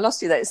 Oh, I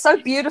lost you there. It's so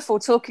beautiful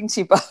talking to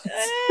you both.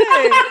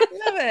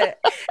 Love it.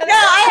 No,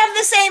 I have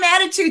the same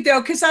attitude though,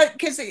 because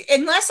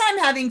unless I'm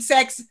having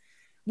sex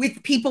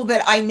with people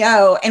that I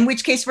know, in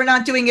which case we're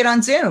not doing it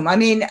on Zoom. I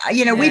mean,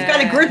 we've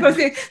got a group of,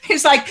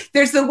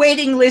 there's the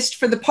waiting list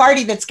for the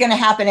party that's going to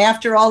happen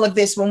after all of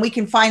this when we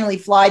can finally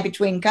fly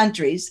between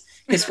countries.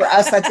 Because for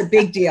us, that's a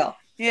big deal.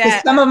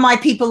 Because some of my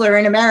people are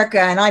in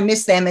America and I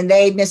miss them and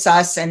they miss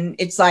us. And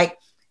it's like,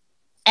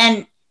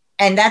 and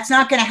that's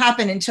not going to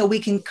happen until we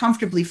can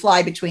comfortably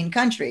fly between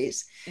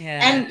countries.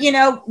 And,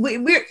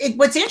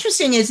 what's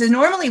interesting is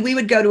normally we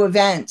would go to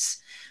events.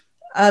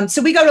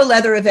 So we go to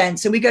leather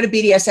events and we go to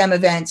BDSM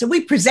events and we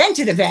present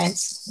at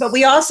events, but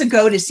we also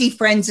go to see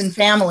friends and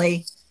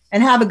family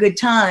and have a good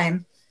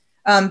time.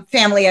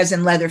 Family as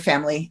in leather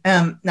family,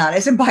 not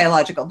as in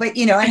biological, but,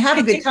 and have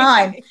a good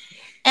time.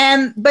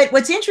 But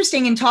what's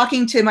interesting in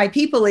talking to my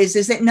people is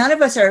that none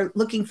of us are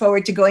looking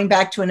forward to going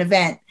back to an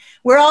event.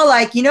 We're all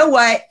like, you know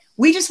what?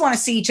 We just want to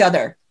see each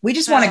other. We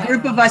just want a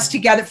group of us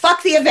together.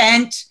 Fuck the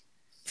event.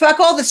 Fuck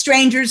all the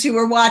strangers who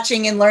are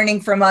watching and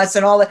learning from us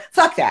and all that.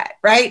 Fuck that,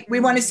 right? We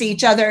want to see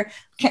each other.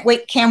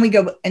 Can we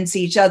go and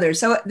see each other?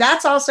 So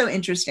that's also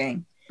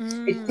interesting.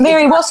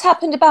 Mary, what's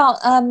happened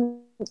about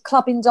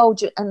Club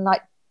Indulgent and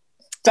like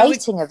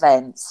dating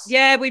events?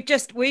 Yeah, we've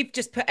just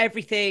put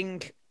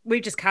everything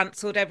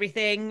cancelled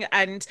everything,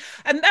 and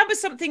that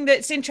was something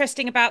that's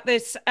interesting about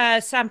this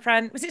San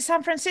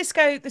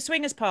Francisco, the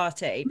swingers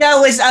party?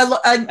 No, it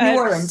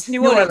was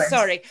New Orleans.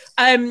 Sorry.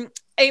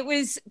 It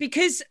was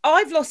because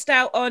I've lost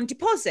out on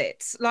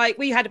deposits. Like,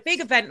 we had a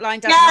big event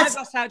lined up, and I've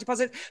lost out on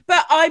deposits,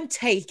 but I'm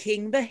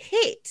taking the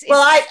hit.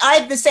 Well, I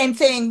had the same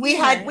thing. We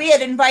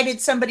had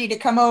invited somebody to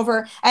come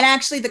over, and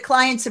actually the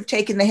clients have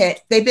taken the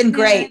hit. They've been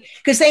great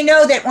because they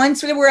know that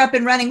once we're up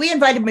and running, we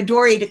invited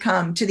Midori to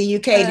come to the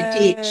UK to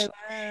teach.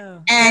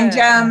 Wow.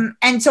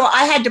 And so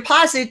I had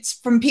deposits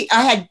from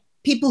I had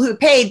people who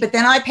paid, but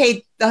then I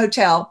paid the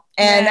hotel,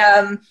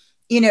 and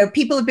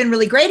people have been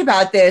really great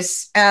about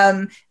this.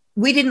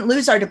 We didn't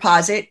lose our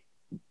deposit.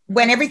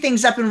 When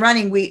everything's up and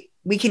running, we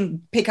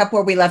can pick up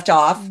where we left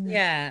off.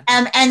 Yeah.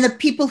 And the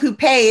people who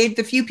paid,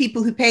 the few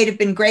people who paid have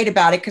been great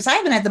about it, because I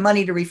haven't had the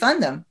money to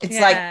refund them. It's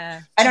like,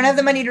 I don't have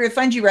the money to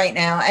refund you right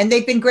now. And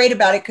they've been great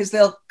about it because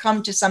they'll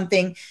come to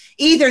something.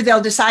 Either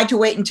they'll decide to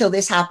wait until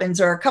this happens,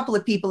 or a couple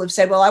of people have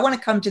said, well, I want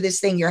to come to this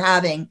thing you're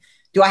having.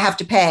 Do I have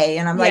to pay?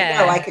 And I'm like,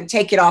 no, I can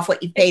take it off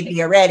what you paid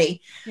me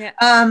already. Yeah.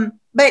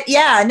 But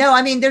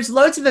there's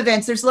loads of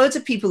events. There's loads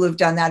of people who've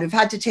done that, who've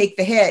had to take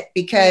the hit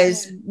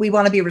because we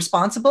want to be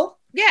responsible.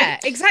 Yeah,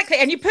 exactly.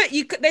 And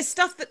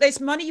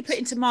there's money you put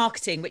into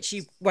marketing, which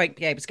you won't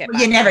be able to get back.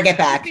 You never get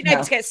back. You've been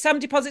able to get some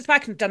deposits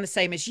back, and done the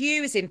same as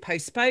you, as in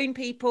postpone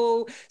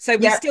people. So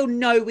we still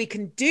know we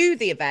can do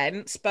the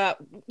events, but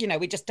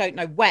we just don't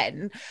know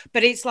when.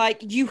 But it's like,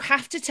 you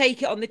have to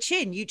take it on the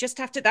chin. You just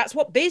have to, that's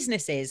what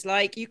business is.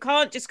 Like, you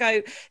can't just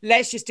go,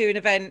 let's just do an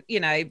event,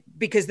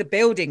 because the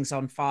building's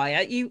on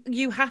fire.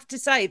 You have to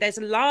say there's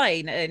a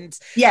line, and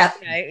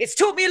it's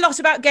taught me a lot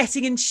about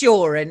getting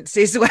insurance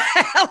as well.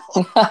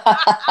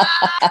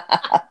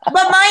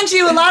 But mind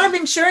you, a lot of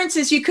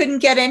insurances you couldn't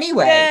get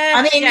anyway.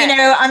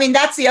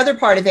 That's the other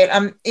part of it.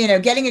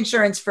 Getting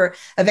insurance for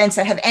events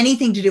that have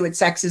anything to do with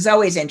sex is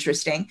always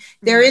interesting.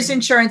 There is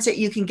insurance that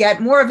you can get,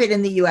 more of it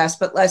in the US,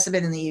 but less of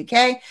it in the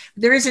UK.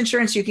 There is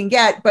insurance you can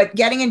get, but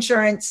getting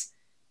insurance,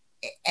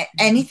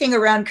 anything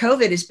around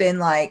COVID has been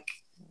like,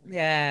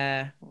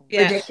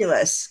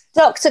 ridiculous.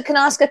 Doctor, can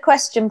I ask a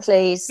question,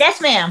 please? Yes,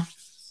 ma'am.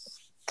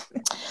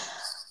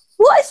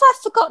 What if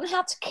I've forgotten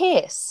how to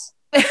kiss?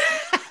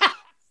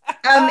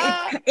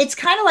 It's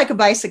kind of like a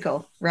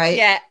bicycle, right?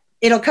 Yeah.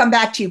 It'll come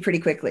back to you pretty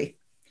quickly.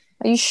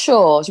 Are you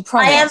sure? Do you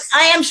promise?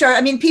 I am sure.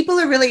 I mean, people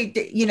are really,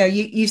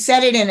 you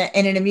said it in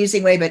an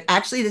amusing way, but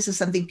actually this is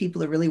something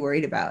people are really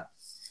worried about.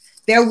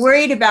 They're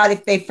worried about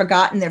if they've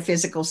forgotten their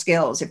physical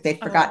skills, if they've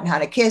forgotten how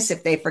to kiss,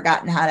 if they've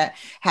forgotten how to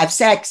have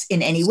sex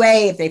in any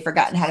way, if they've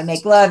forgotten how to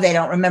make love, they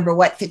don't remember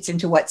what fits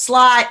into what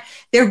slot.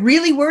 They're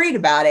really worried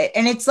about it.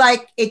 And it's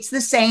like, it's the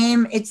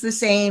same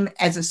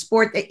as a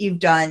sport that you've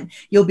done.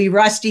 You'll be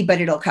rusty, but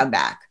it'll come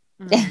back.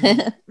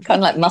 Kind of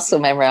like muscle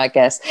memory, I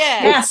guess.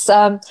 Yeah.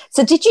 So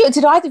did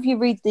either of you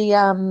read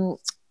the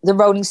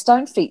Rolling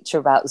Stone feature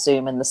about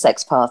Zoom and the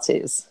sex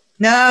parties?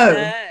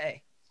 No.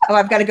 Oh,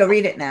 I've got to go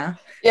read it now.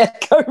 Yeah,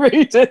 go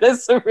read it.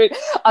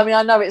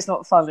 I know it's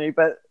not funny,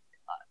 but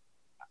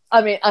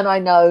and I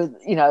know,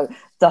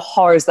 the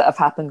horrors that have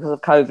happened because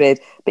of COVID,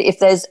 but if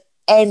there's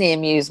any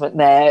amusement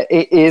there,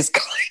 it is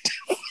kind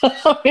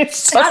of,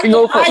 it's fucking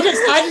awful.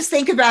 I just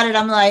think about it.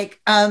 I'm like,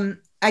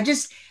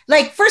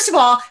 first of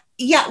all,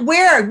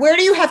 where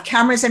do you have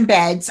cameras and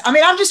beds? I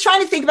mean, I'm just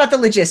trying to think about the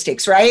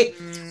logistics, right?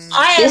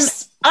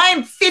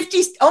 I'm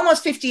 50,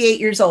 almost 58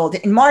 years old.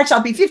 In March,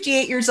 I'll be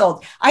 58 years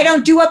old. I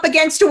don't do up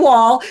against a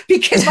wall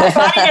because my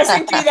body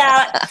doesn't do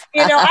that.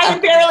 I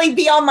can barely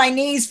be on my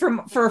knees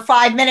for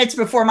 5 minutes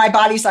before my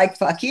body's like,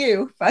 fuck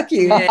you.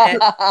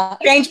 Yeah.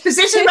 Change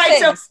position, right?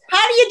 So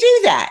how do you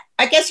do that?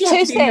 I guess you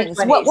have two things.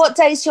 What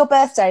day's your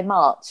birthday?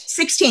 March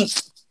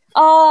 16th.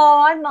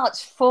 Oh, I'm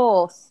March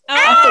 4th.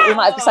 I thought we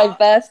might have the same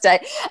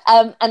birthday.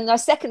 And my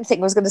second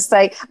thing was going to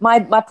say, my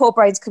poor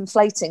brain's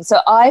conflating. So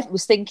I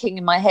was thinking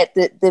in my head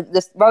that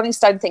the Rolling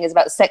Stone thing is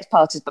about sex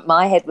parties, but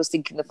my head was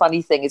thinking the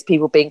funny thing is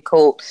people being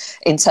caught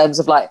in terms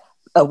of like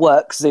a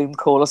work Zoom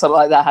call or something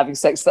like that, having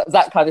sex.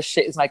 That kind of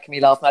shit is making me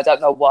laugh, and I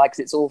don't know why, because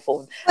it's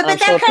awful. But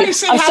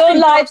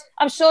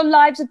I'm sure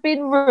lives have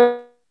been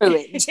ruined. But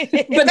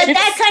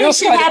that kind of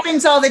shit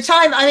happens all the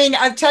time. I mean,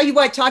 I'll tell you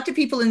what, talk to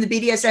people in the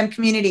BDSM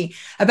community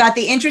about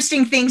the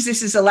interesting things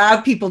this has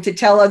allowed people to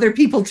tell other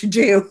people to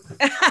do.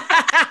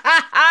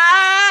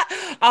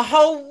 A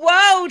whole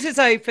world has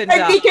opened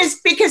up.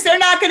 Because they're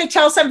not going to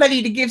tell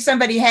somebody to give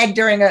somebody head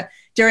during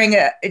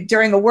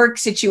a work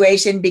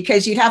situation,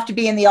 because you'd have to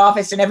be in the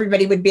office and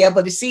everybody would be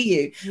able to see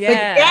you. Yeah.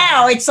 But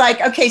now it's like,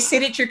 okay,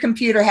 sit at your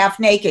computer half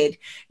naked,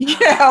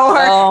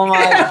 oh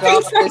my God,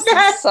 this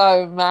is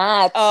so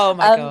mad. Oh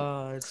my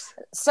God.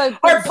 So,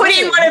 or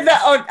putting one of the,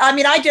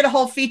 I did a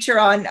whole feature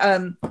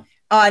on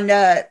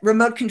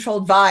remote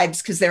controlled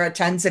vibes, because there are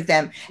tons of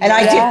them. And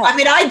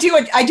I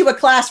do a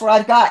class where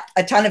I've got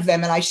a ton of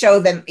them, and I show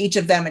them each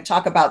of them and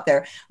talk about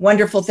their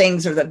wonderful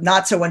things or the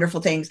not so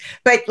wonderful things.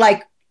 But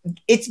like,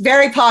 it's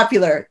very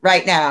popular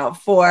right now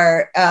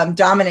for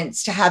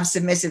dominants to have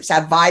submissives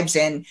have vibes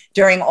in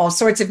during all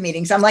sorts of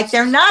meetings. I'm like,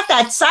 they're not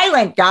that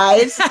silent,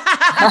 guys.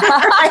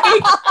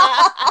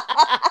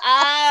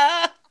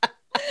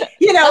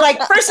 You know,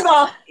 like, first of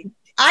all,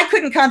 I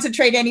couldn't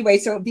concentrate anyway,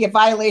 so it would be a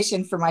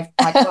violation for my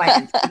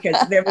clients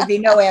because there would be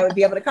no way I would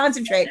be able to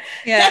concentrate.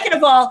 Yeah. Second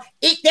of all,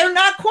 they're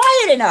not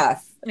quiet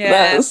enough.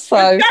 Yeah, that's so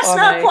that's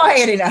funny. not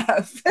quiet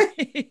enough.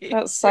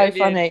 That's so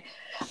funny.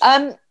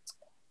 I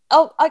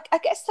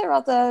guess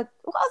what other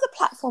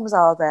platforms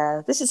are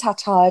there? This is how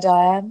tired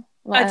I am.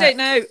 I don't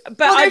know, but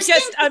well,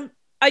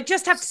 I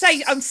just have to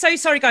say, I'm so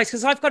sorry, guys,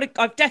 because I've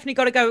definitely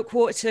got to go at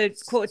quarter to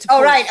 4.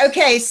 All right,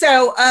 okay,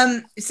 so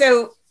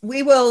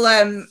we will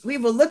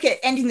look at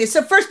ending this.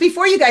 So first,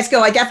 before you guys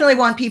go, I definitely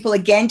want people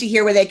again to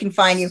hear where they can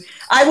find you.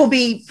 I will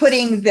be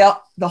putting the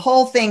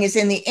whole thing is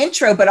in the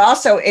intro, but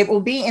also it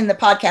will be in the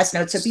podcast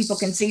notes so people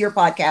can see your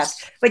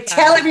podcast. But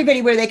tell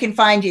everybody where they can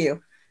find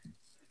you.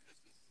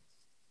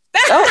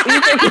 You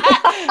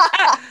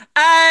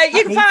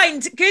can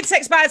find Good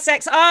Sex, Bad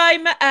Sex.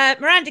 I'm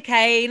Miranda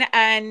Kane,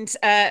 and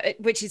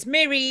which is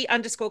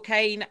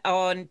Miri_Kane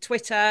on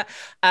Twitter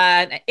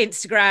and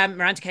Instagram.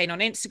 Miranda Kane on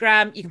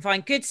Instagram. You can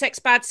find Good Sex,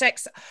 Bad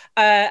Sex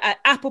at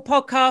Apple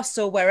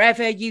Podcasts or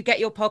wherever you get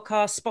your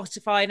podcasts,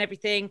 Spotify and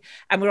everything.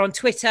 And we're on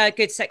Twitter,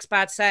 Good Sex,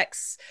 Bad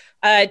Sex.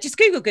 Just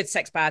Google Good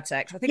Sex, Bad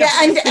Sex. I think. Yeah,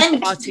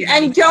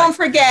 and don't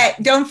forget,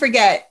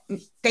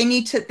 they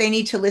need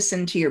to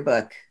listen to your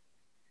book.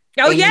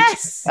 Oh,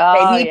 yes.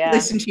 They need to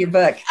listen to your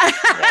book.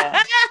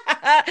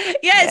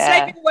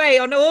 Slaving Away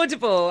on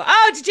Audible.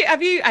 Oh,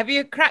 have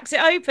you cracked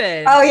it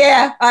open? Oh,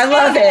 yeah. I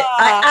love it.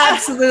 I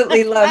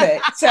absolutely love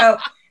it. So,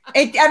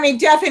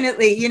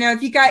 definitely, you know,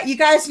 if you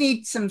guys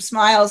need some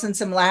smiles and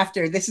some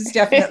laughter, this is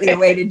definitely a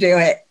way to do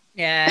it.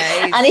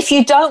 Yeah. And if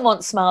you don't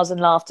want smiles and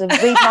laughter,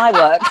 read my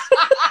work.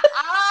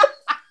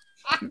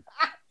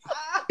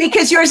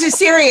 Because yours is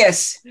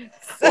serious.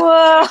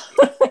 Well,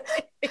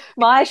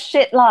 my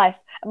shit life.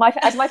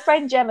 As my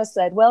friend Gemma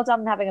said, well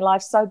done having a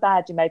life so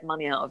bad you made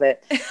money out of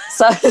it.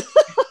 So,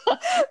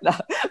 no.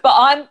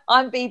 But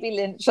I'm BB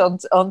Lynch on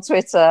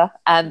Twitter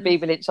and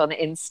BB Lynch on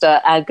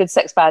Insta, and Good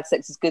Sex Bad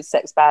Sex is Good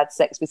Sex Bad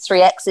Sex with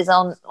 3 X's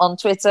on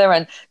Twitter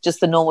and just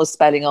the normal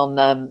spelling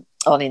on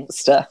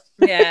Insta.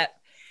 Yeah.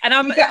 And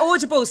I'm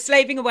Audible,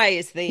 Slaving Away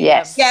is the...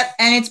 Yes. Yep,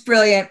 and it's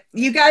brilliant.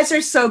 You guys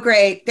are so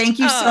great. Thank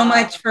you so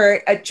much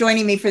for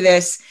joining me for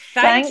this.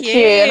 Thank you.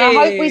 And I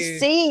hope we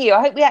see you. I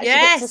hope we actually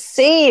get to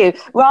see you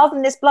rather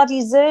than this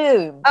bloody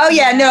Zoom. Oh,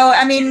 yeah, no.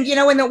 I mean, you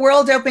know, when the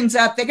world opens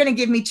up, they're going to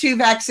give me 2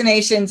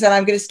 vaccinations and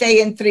I'm going to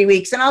stay in 3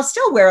 weeks. And I'll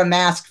still wear a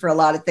mask for a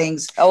lot of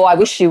things. Oh, I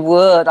wish you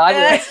would. I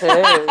would too.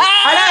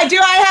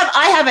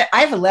 I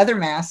have a leather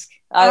mask.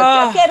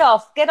 Oh,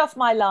 get off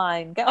my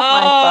line. Get off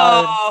my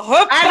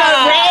phone. I have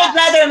a red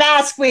leather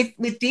mask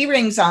with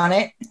D-rings on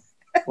it.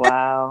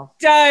 Wow.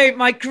 Don't.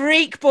 My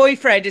Greek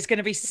boyfriend is going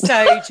to be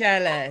so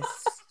jealous.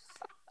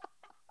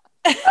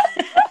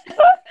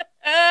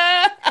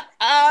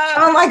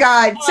 Oh my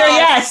God. So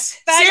yes,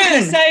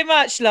 thank you so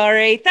much,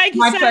 Laurie. Thank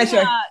you so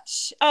pleasure.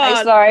 Much. Oh,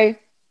 thanks, Laurie.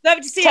 Love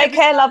to see you. Take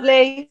care,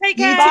 lovely. Take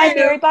care. Bye,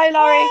 Laurie. Bye,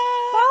 Laurie.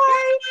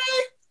 Bye.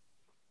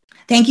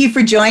 Thank you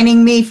for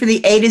joining me for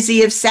the A to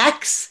Z of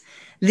Sex.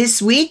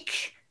 This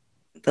week,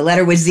 the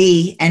letter was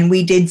Z, and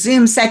we did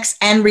Zoom, sex,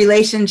 and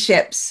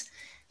relationships.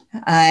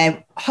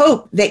 I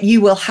hope that you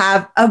will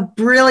have a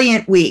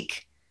brilliant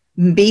week.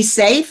 Be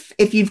safe.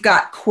 If you've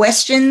got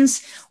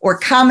questions or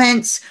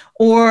comments,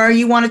 or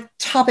you want a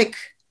topic,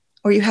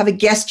 or you have a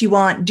guest you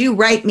want, do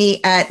write me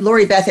at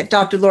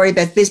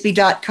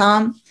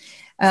LoriBeth@drloribethbisbee.com.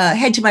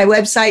 Head to my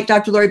website,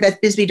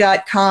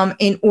 drloribethbisbee.com,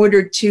 in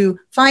order to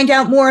find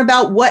out more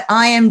about what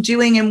I am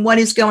doing and what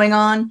is going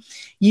on.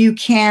 You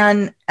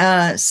can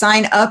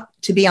sign up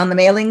to be on the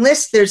mailing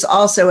list. There's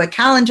also a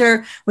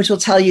calendar, which will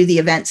tell you the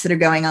events that are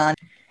going on.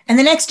 And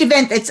the next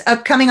event that's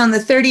upcoming on the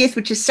 30th,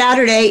 which is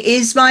Saturday,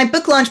 is my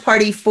book launch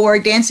party for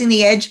Dancing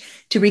the Edge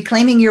to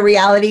Reclaiming Your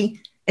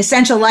Reality,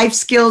 Essential Life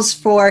Skills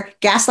for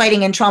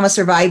Gaslighting and Trauma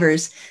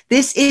Survivors.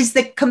 This is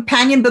the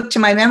companion book to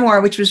my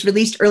memoir, which was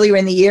released earlier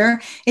in the year.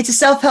 It's a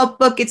self-help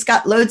book. It's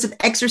got loads of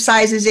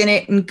exercises in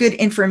it and good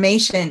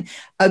information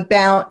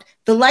about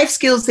the life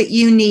skills that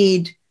you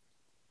need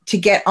to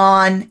get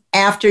on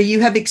after you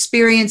have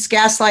experienced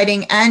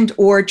gaslighting and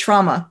or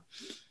trauma.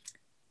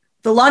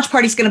 The launch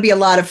party is going to be a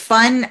lot of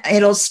fun.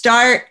 It'll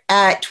start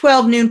at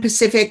 12 noon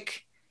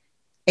Pacific,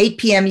 8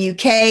 p.m.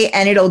 UK,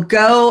 and it'll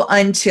go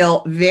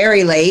until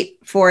very late,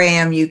 4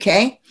 a.m.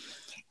 UK.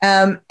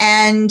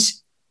 And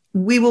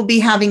we will be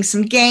having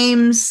some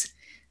games,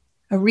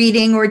 a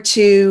reading or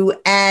two,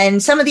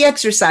 and some of the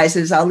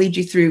exercises I'll lead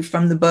you through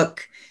from the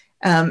book.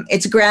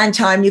 It's a grand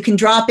time. You can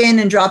drop in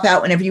and drop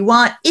out whenever you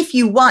want. If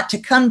you want to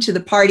come to the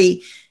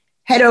party,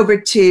 head over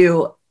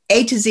to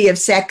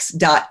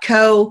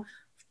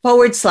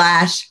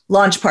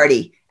atozofsex.co/launch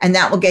party, and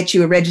that will get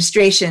you a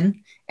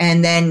registration,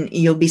 and then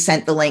you'll be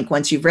sent the link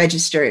once you've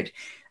registered.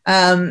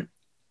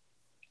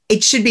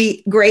 It should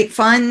be great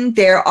fun.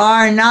 There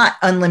are not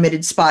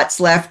unlimited spots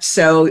left.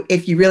 So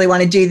if you really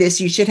want to do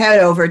this, you should head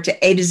over to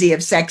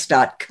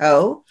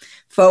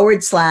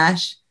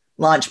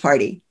AtoZofSex.co/launch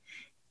party.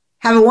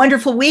 Have a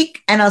wonderful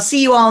week, and I'll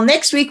see you all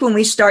next week when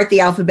we start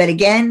the alphabet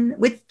again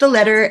with the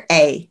letter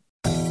A.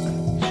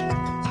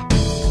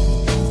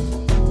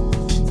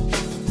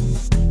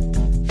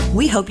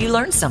 We hope you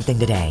learned something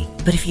today.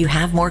 But if you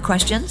have more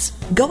questions,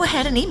 go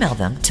ahead and email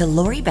them to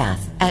Lori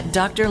Beth at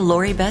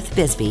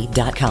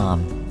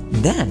drloribethbisbee.com.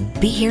 Then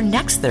be here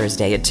next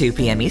Thursday at 2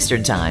 p.m.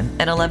 Eastern Time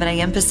and 11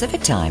 a.m.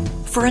 Pacific Time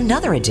for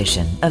another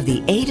edition of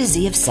the A to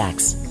Z of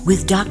Sex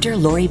with Dr.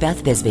 Lori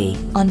Beth Bisbee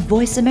on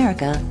Voice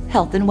America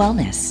Health and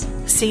Wellness.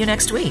 See you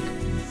next week.